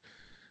too.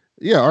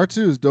 Yeah,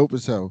 R2 is dope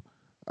as hell.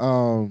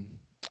 All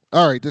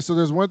right, so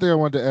there's one thing I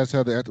wanted to ask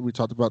Heather after we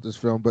talked about this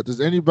film, but does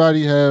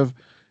anybody have?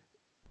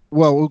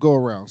 Well, we'll go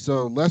around.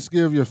 So let's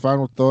give your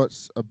final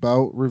thoughts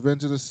about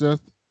Revenge of the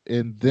Sith,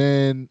 and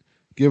then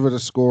give it a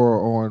score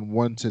on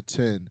 1 to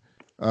 10.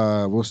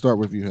 We'll start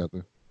with you,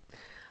 Heather.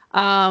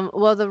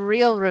 Well, the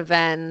real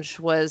revenge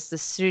was the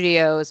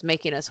studios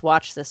making us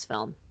watch this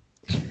film.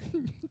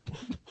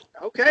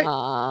 Okay.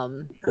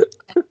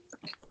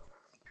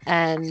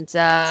 And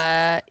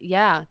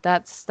yeah,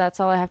 that's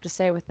all I have to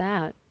say with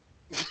that.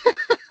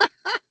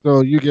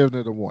 So you're giving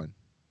it a 1.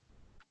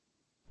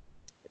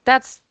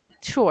 That's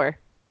sure.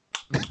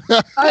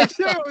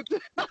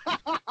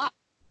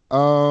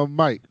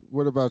 Mike,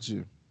 what about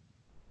you?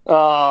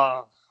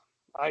 I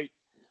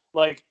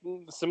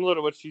similar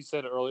to what she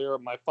said earlier.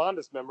 My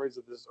fondest memories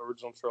of this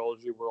original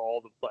trilogy were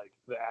all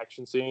the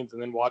action scenes,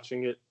 and then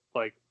watching it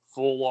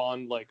full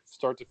on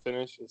start to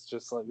finish. It's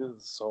just this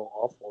is so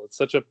awful. It's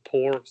such a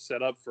poor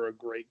setup for a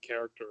great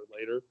character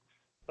later.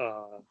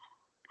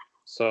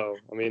 So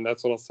I mean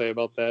that's what I'll say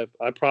about that.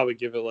 I'd probably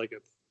give it a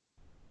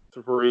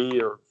 3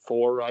 or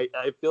 4. I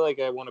feel like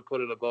I want to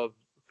put it above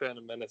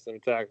Phantom Menace and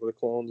Attack of the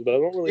Clones, but I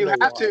don't really. You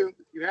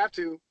have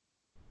to.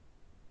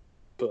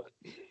 But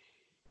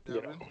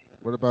Devin,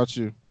 what about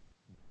you?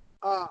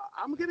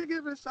 I'm gonna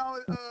give it a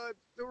solid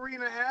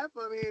 3.5.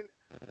 I mean,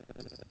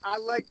 I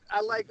like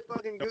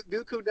fucking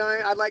Dooku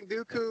dying. I like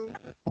Dooku.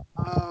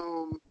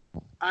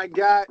 I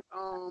got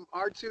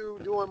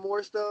R2 doing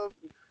more stuff.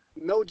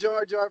 No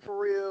Jar Jar for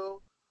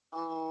real.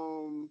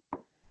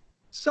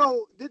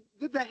 So did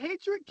the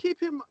hatred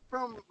keep him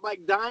from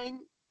like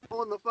dying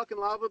on the fucking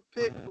lava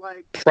pit?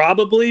 Like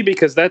probably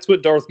because that's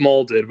what Darth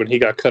Maul did when he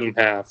got cut in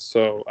half.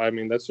 So I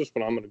mean, that's just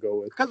what I'm gonna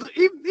go with. because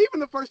even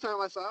the first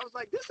time I saw it, I was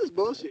like, this is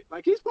bullshit.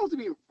 Like he's supposed to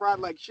be fried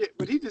like shit,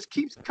 but he just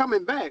keeps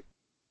coming back.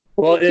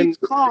 Well, he and keeps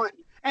clawing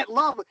at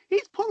lava.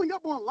 He's pulling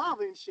up on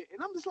lava and shit,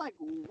 and I'm just like,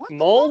 what?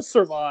 Maul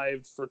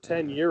survived for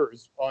 10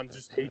 years on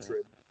just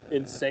hatred,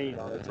 insane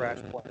on a trash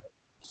planet.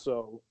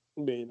 So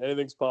I mean,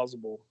 anything's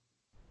possible.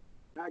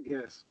 I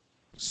guess.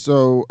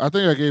 So I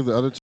think I gave the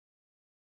other